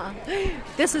 Yes.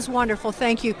 This is wonderful.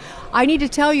 Thank you. I need to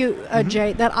tell you,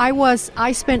 Jay, that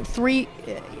I spent 3.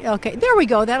 Okay, there we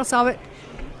go. That'll solve it.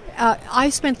 I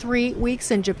spent 3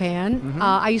 weeks in Japan.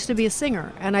 I used to be a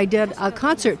singer, and I did a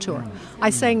concert tour.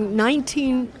 I sang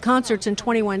 19 concerts in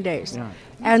 21 days. Yeah.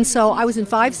 And so I was in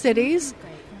 5 cities.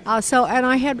 And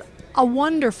I had a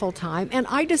wonderful time. And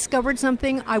I discovered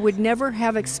something I would never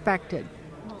have expected.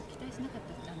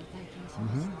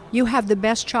 You have the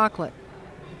best chocolate.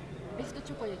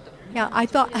 Yeah, I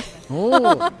thought.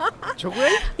 Oh,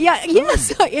 chocolate? Yeah,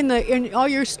 yes. In all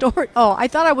your store. Oh, I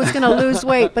thought I was going to lose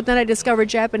weight, but then I discovered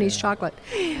Japanese chocolate.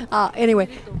 Anyway.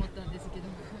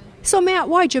 So Matt,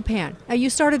 why Japan? You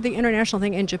started the international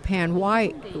thing in Japan.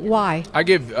 Why? I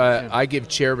give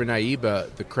Chairman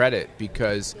Aiba the credit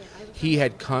because he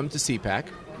had come to CPAC,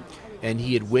 and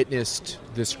he had witnessed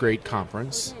this great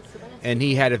conference, and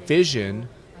he had a vision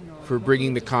for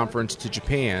bringing the conference to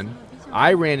Japan.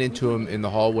 I ran into him in the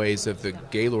hallways of the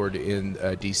Gaylord in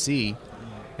D.C.,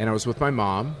 and I was with my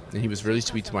mom, and he was really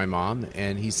sweet to my mom,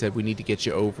 and he said, we need to get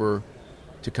you over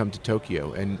to come to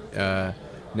Tokyo. And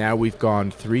now we've gone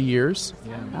 3 years,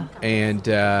 and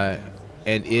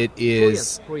it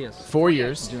is 4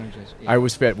 years. I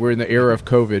was fat. We're in the era of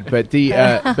COVID, but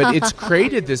but it's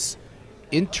created this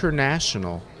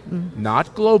international,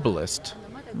 not globalist,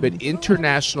 but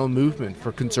international movement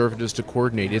for conservatives to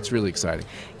coordinate. It's really exciting.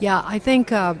 Yeah, I think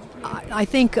the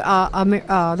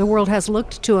world has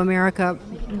looked to America.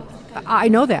 I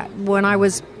know that when I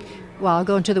was, I'll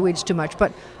go into the weeds too much,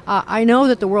 but I know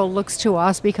that the world looks to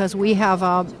us because we have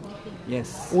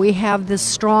we have this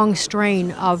strong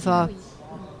strain of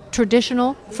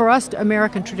traditional, for us,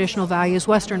 American traditional values,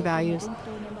 Western values,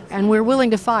 and we're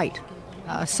willing to fight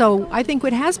So I think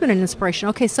it has been an inspiration.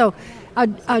 Okay, so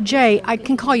Jay, I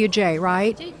can call you Jay,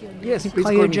 right? Yes, please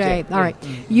call you me Jay. Jay. All right.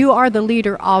 You are the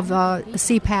leader of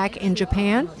CPAC in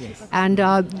Japan, and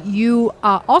you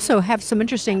also have some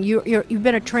interesting. You've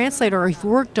been a translator, or you've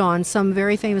worked on some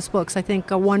very famous books. I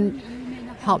think one.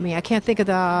 Help me! I can't think of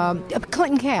the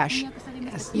Clinton Cash.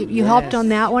 You helped on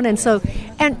that one, and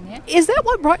is that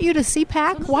what brought you to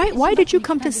CPAC? Why did you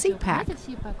come to CPAC?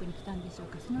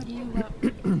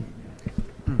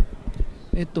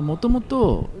 もとも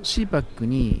と CPAC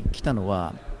に来たの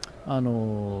は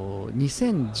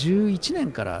2011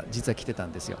年から実は来てた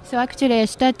んですよ。So actually, I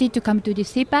started to come to the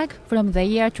CPAC from the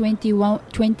year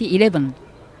 2011.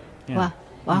 Yeah.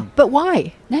 Wow. But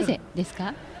why? なぜです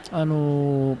か？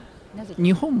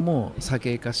日本も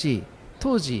左傾化し、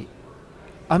当時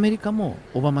アメリカも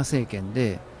オバマ政権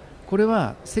で、これ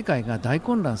は世界が大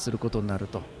混乱することになる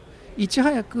と、いち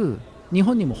早く日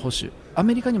本にも保守、ア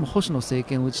メリカにも保守の政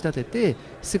権を打ち立てて、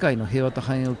世界の平和と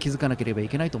繁栄を築かなければい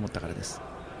けないと思ったからです。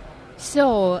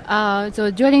So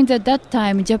during that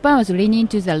time, Japan was leaning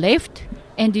to the left,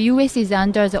 and the U.S. is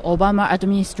under the Obama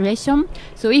administration.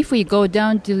 So if we go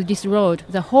down to this road,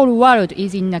 the whole world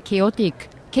is in a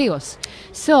chaos.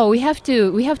 So we have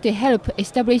to help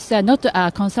establish not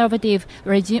a conservative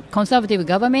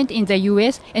government in the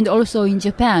U.S. and also in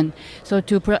Japan. So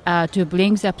to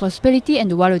bring the prosperity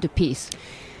and world peace.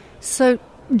 So.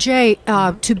 Jay,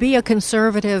 to be a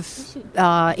conservative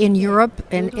in Europe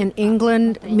and in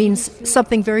England means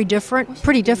something very different,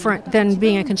 pretty different than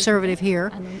being a conservative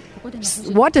here.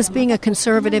 What does being a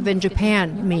conservative in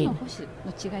Japan mean?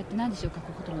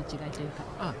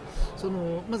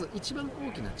 まず一番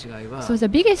大きな違いは So the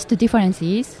biggest difference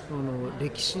is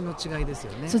歴史の違いです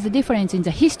よね。 So the difference in the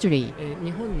history.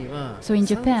 日本には So in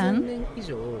Japan, 年以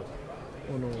上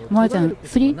more than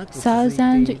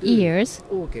 3,000 years.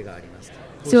 王家があります。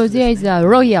 So there is a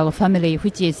royal family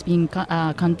which has been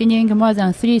continuing more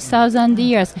than 3,000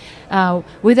 years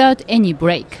without any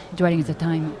break during the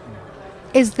time.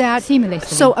 Is that seamlessly?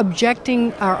 So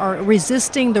objecting or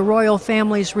resisting the royal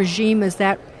family's regime, is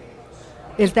that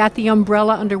the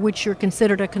umbrella under which you're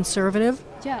considered a conservative?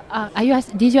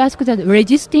 Did you ask that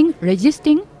resisting?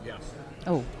 Yes.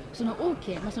 Oh. その王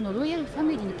家、そのロイヤルファ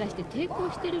ミリーに対して抵抗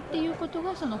しているっていうこと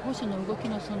がその保守の動き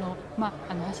の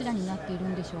柱になっている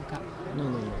んでしょうか。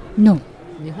No.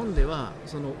 日本では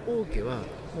その王家はも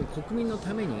う国民の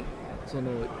ためにその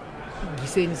犠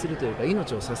牲にするというか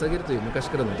命を捧げるという昔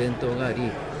からの伝統があり、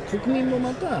国民も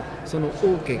またその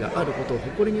王家があることを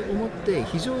誇りに思って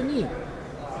非常に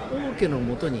王家の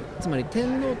もとに、つまり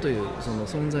天皇というその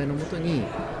存在のもとに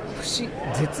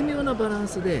絶妙なバラン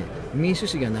スで民主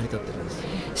主義が成り立っているんです。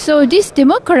So this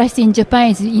democracy in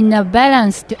Japan is in a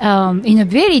balanced, in a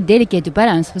very delicate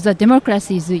balance. The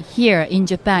democracy is here in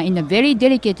Japan in a very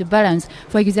delicate balance.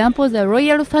 For example, the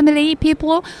royal family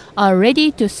people are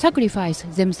ready to sacrifice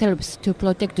themselves to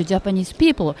protect the Japanese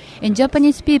people, and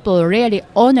Japanese people really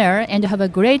honor and have a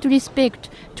great respect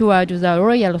toward the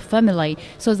royal family.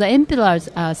 So the emperors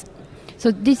are.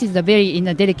 So this is a very in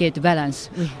a delicate balance.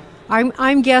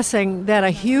 I'm guessing that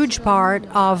a huge part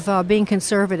of being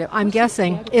conservative, I'm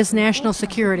guessing, is national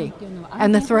security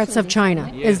and the threats of China.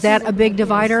 Yes. Is that a big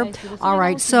divider? All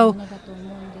right. So,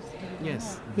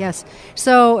 yes.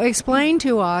 So explain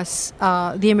to us,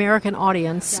 the American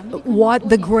audience, what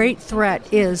the great threat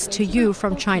is to you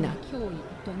from China.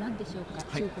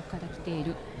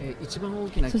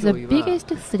 So the biggest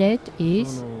threat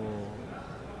is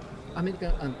アメリ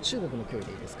カ、中国の脅威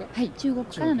でいいですか？はい、中国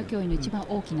からの脅威の一番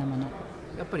大きなもの。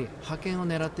やっぱり覇権を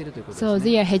狙っているということですね。So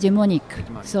they are hegemonic.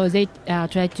 So they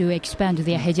try to expand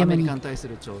their hegemony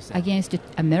against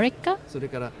America それ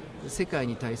から世界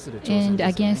に対する挑戦 and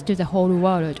against the whole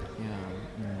world.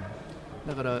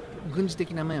 だから軍事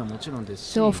的な面はもちろんで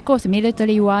すし、 So of course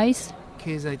military wise,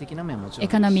 経済的な面はもちろん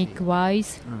ですし、 economic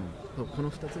wise, こ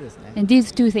の2つですね。 and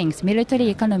these two things, military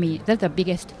economy, that's the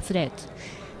biggest threat.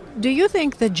 Do you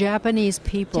think the Japanese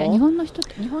people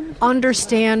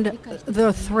understand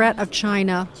the threat of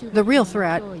China, the real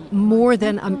threat, more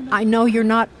than I know you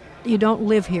don't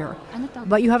live here,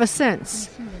 but you have a sense.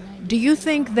 Do you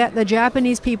think that the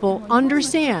Japanese people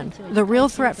understand the real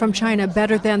threat from China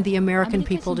better than the American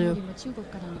people do?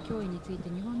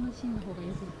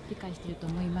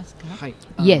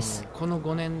 Yes.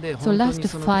 So last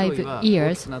 5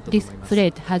 years, this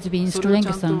threat has been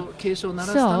strengthened.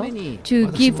 So to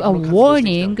give a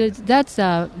warning, that's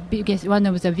one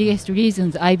of the biggest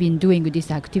reasons I've been doing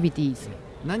these activities.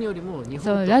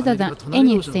 So rather than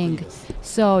anything,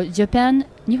 so Japan,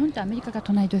 日本とアメリカが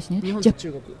隣同士ね。日本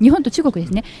と中国で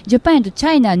すね。Japan and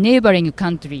China neighboring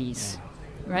countries.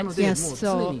 right? Yes.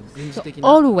 So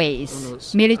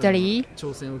always military.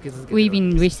 We've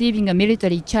been receiving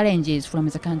military challenges from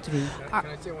the country.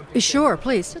 Sure,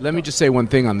 please. Let me just say one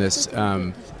thing on this.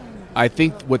 I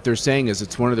think what they're saying is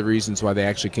it's one of the reasons why they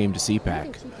actually came to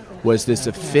CPAC was this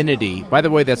affinity. By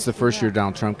the way, that's the first year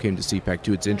Donald Trump came to CPAC,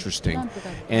 too. It's interesting.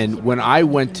 And when I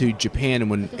went to Japan and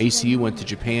when ACU went to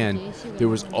Japan, there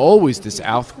was always this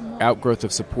outgrowth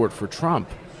of support for Trump.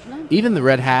 Even the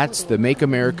red hats, the Make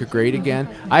America Great Again.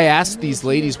 I asked these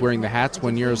ladies wearing the hats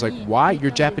one year, I was like, why?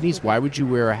 You're Japanese. Why would you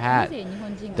wear a hat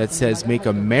that says Make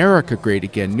America Great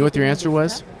Again? You know what their answer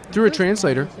was? Through a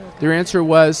translator. Their answer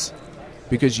was,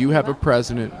 because you have a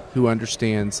president who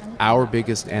understands our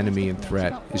biggest enemy and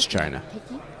threat is China.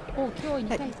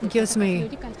 That gives me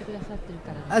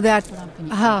that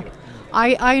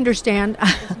I understand.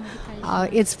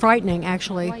 It's frightening,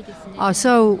 actually.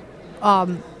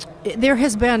 There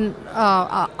has been,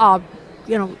 I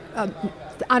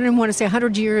don't want to say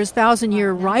 100 years,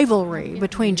 1,000-year rivalry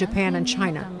between Japan and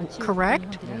China,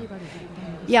 correct?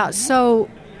 Yeah, so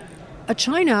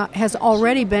China has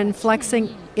already been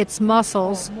flexing its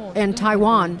muscles in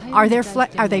Taiwan. Are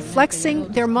they flexing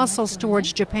their muscles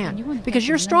towards Japan? Because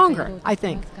you're stronger, I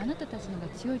think.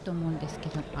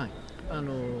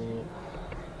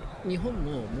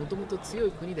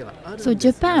 So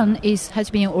Japan has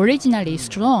been originally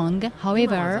strong.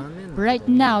 However, right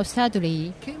now,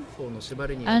 sadly,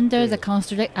 under the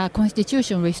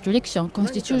constitutional restriction,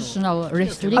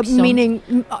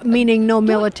 meaning no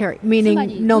military,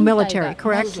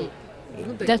 correct?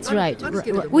 That's right.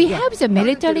 We have the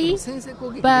military,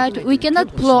 but we cannot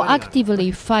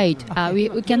proactively fight. We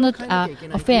cannot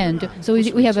offend. So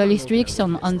we have a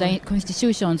restriction on the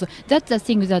constitution. So that's the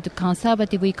thing that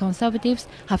conservatives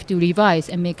have to revise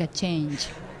and make a change.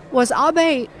 Was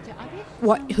Abe,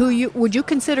 would you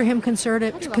consider him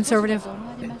conservative?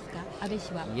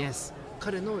 Yes.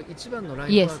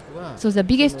 Yes. So the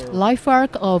biggest life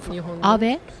work of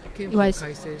Abe was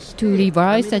to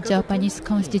revise the Japanese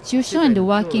constitution and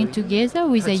working together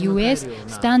with the U.S.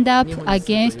 stand up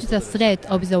against the threat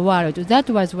of the world. That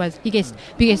was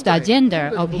biggest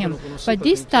agenda of him. But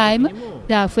this time,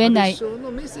 when I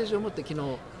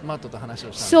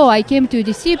came to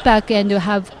the CPAC and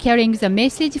carrying the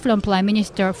message from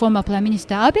former Prime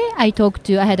Minister Abe, I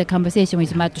had a conversation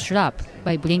with Matt Schlapp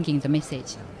by bringing the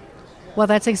message. Well,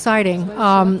 that's exciting.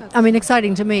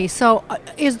 Exciting to me. So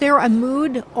is there a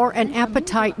mood or an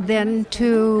appetite then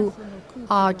to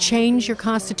change your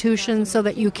constitution so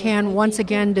that you can once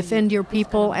again defend your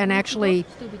people and actually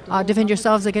defend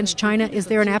yourselves against China? Is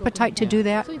there an appetite to do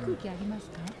that?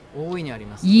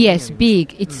 Yes,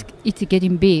 big. It's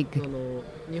getting big.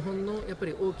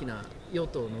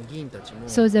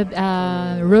 So the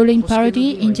ruling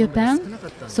party in Japan,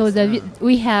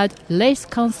 we had less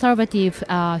conservative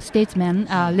statesmen,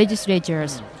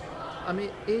 legislatures. But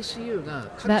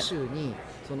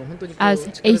as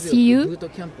ACU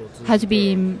has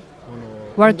been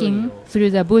working through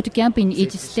the boot camp in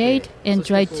each state and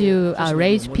try to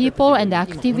raise people and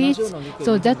activists,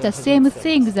 so that's the same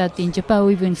thing that in Japan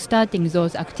we've been starting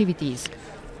those activities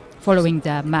following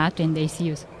the MAT and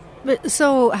ACUs. But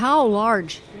so how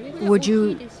large would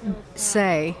you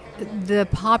say the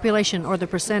population or the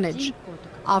percentage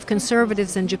of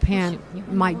conservatives in Japan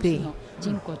might be?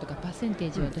 So,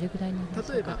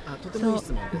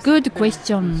 good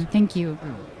question. Thank you.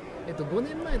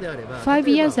 5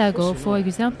 years ago, for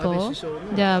example,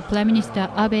 the Prime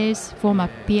Minister Abe's, former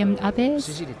PM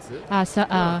Abe's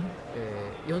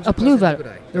approval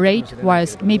rate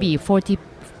was maybe 40%.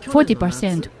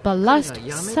 But last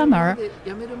summer,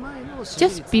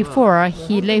 just before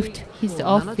he left his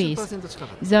office,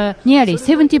 nearly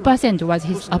 70% was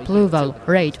his approval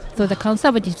rate. So the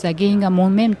conservatives are gaining a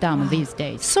momentum these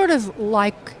days. Sort of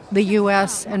like the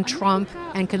U.S. and Trump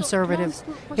and conservatives.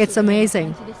 It's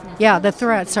amazing. Yeah, the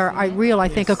threats are real, I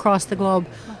think, across the globe.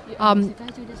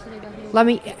 Matt,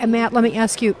 let me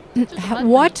ask you,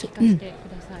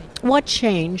 what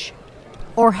change,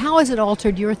 or how has it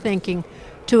altered your thinking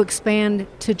to expand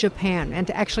to Japan and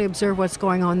to actually observe what's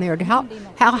going on there? How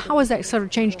has that sort of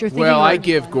changed your thinking? Well, I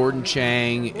give Gordon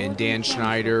Chang and Dan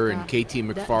Schneider and KT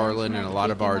McFarland and a lot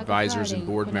of our advisors and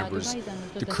board members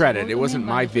the credit. It wasn't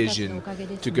my vision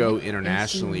to go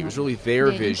internationally. It was really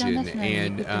their vision,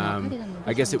 and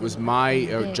I guess it was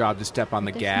my job to step on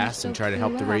the gas and try to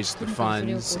help to raise the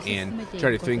funds and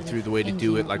try to think through the way to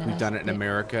do it like we've done it in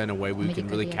America in a way we can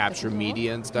really capture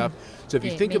media and stuff. So if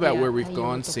you think about where we've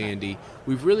gone, Sandy,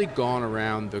 we've really gone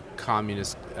around the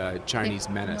communist Chinese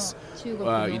menace.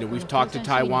 We've talked to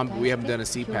Taiwan, but we haven't done a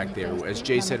CPAC there. As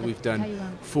Jay said, we've done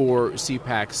 4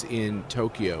 CPACs in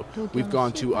Tokyo. We've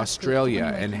gone to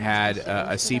Australia and had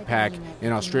a CPAC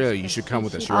in Australia. You should come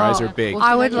with us. Your eyes are big.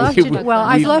 I would love to. Well,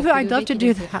 I'd love to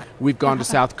do that. We've gone to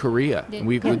South Korea.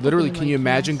 We've literally, can you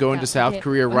imagine going to South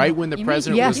Korea right when the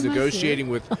president was negotiating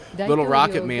with Little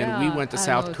Rocket Man? We went to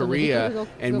South Korea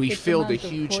and we filled a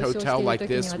huge hotel like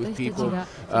this with people,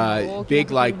 big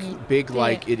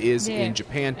like it is in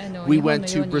Japan. We went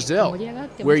to Brazil,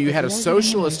 where you had a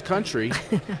socialist country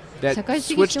that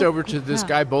switched over to this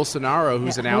guy Bolsonaro,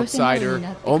 who's an outsider,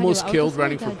 almost killed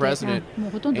running for president.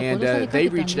 And they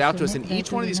reached out to us, and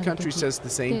each one of these countries says the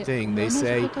same thing. They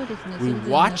say, we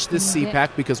watch this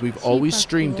CPAC because we've always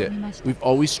streamed it. We've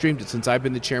always streamed it since I've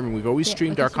been the chairman. We've always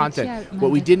streamed our content.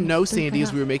 What we didn't know, Sandy,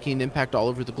 is we were making an impact all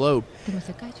over the globe.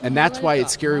 And that's why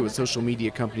it's scary what social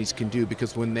media companies can do,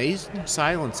 because when they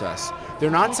silence us, they're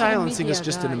not silencing us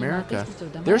just in America.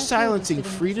 They're silencing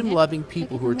freedom-loving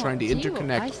people who are trying to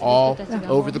interconnect all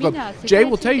over the globe. Jay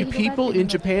will tell you, people in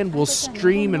Japan will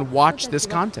stream and watch this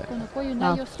content.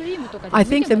 I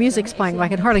think the music's playing. I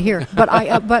can hardly hear. But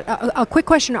a quick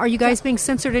question: are you guys being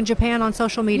censored in Japan on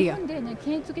social media?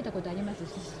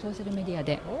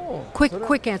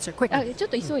 Quick answer. Quick. My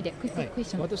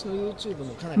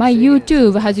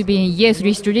YouTube has been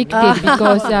restricted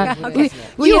because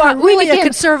you are really a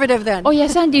conservative then. Oh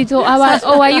yes, Sandy. So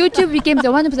our YouTube became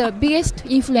one of the biggest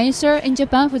influencer in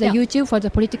Japan for the YouTube for the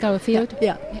political field.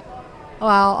 Yeah.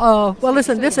 Wow. Well,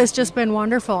 listen, this has just been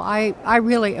wonderful. I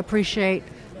really appreciate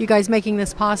you guys making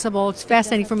this possible. It's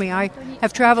fascinating for me. I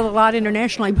have traveled a lot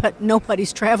internationally, but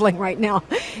nobody's traveling right now,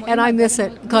 and I miss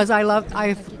it because I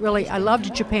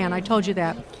loved Japan. I told you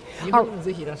that.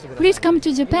 Please come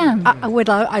to Japan.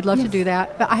 I'd love to do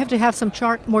that, but I have to have some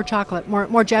more chocolate,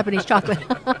 more Japanese chocolate.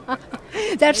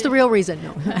 That's the real reason.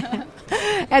 No.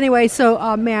 Anyway,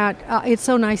 so Matt, it's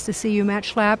so nice to see you, Matt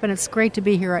Schlapp, and it's great to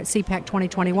be here at CPAC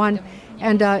 2021.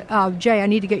 And Jay, I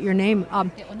need to get your name.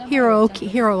 Hiroaki,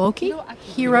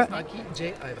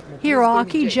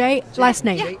 Jay.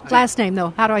 Last name though.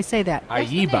 How do I say that?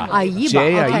 Aiba.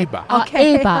 Jay Aiba.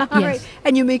 Okay. Aiba, All yes. right.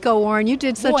 And Yumiko Warren, you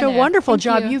did such a wonderful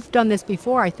job. You've done this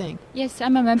before, I think. Yes,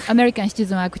 I'm an American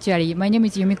citizen actually. My name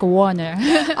is Yumiko Warner.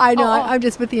 I know. I'm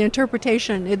just with the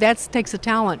interpretation. That takes a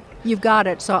talent. You've got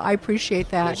it, so I appreciate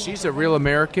that. Yeah, she's a real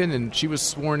American, and she was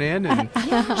sworn in, and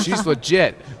she's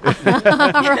legit. All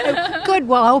right. Good.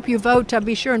 Well, I hope you vote.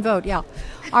 Be sure and vote. Yeah.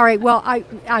 All right. Well,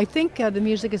 I think the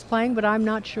music is playing, but I'm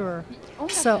not sure.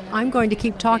 So I'm going to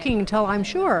keep talking until I'm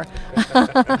sure.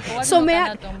 So,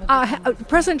 Matt,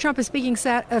 President Trump is speaking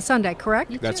Sunday,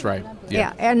 correct? That's right.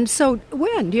 Yeah. And so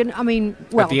when?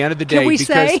 At the end of the day,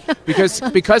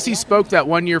 because he spoke that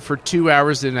one year for 2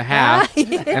 hours and a half,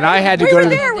 and I had to go to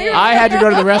the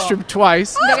restroom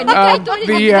twice.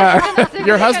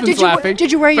 Your husband's laughing.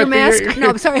 Did you wear your mask? No,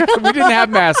 I'm sorry. We didn't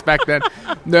have masks back then.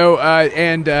 No,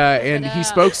 and he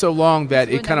spoke so long that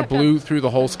it kind of blew through the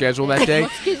whole schedule that day.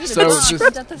 So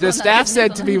the staff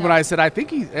said to me when I said, I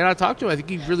talked to him, I think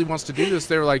he really wants to do this.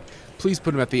 They were like, please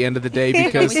put him at the end of the day,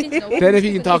 because then if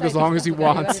he can talk as long as he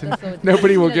wants,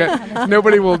 nobody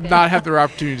will not have their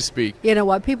opportunity to speak. You know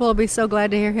what? People will be so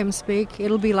glad to hear him speak.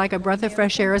 It'll be like a breath of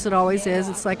fresh air, as it always is.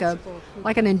 It's like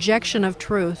an injection of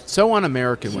truth. So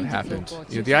un-American what happened.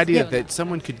 The idea that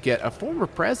someone could get a former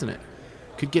president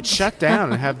could get shut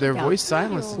down and have their voice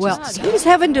silenced. Well, he's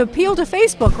having to appeal to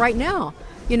Facebook right now,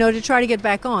 to try to get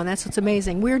back on. That's what's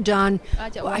amazing. We're done.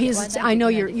 I know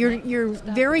you're a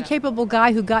very capable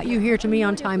guy who got you here to me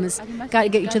on time. Has got to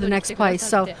get you to the next place.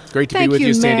 So great to be with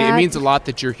you, Sandy. It means a lot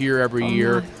that you're here every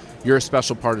year. You're a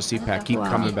special part of CPAC. Keep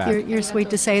coming back. You're sweet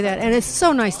to say that. And it's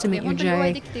so nice to meet you,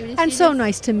 Jay. And so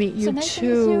nice to meet you,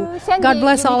 too. God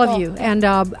bless all of you. And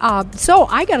so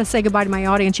I got to say goodbye to my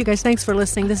audience. You guys, thanks for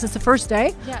listening. This is the first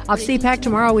day of CPAC.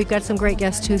 Tomorrow we've got some great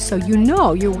guests, too. So you're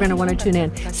going to want to tune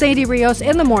in. Sandy Rios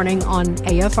in the morning on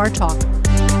AFR Talk.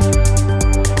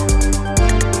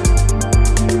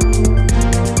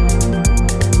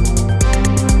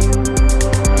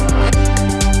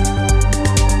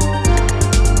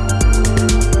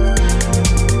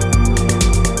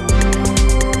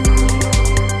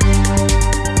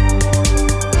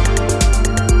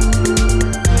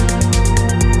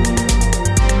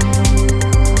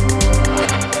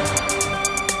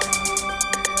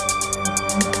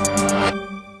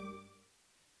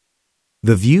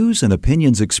 The views and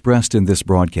opinions expressed in this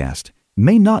broadcast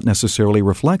may not necessarily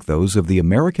reflect those of the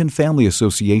American Family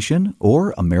Association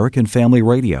or American Family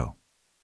Radio.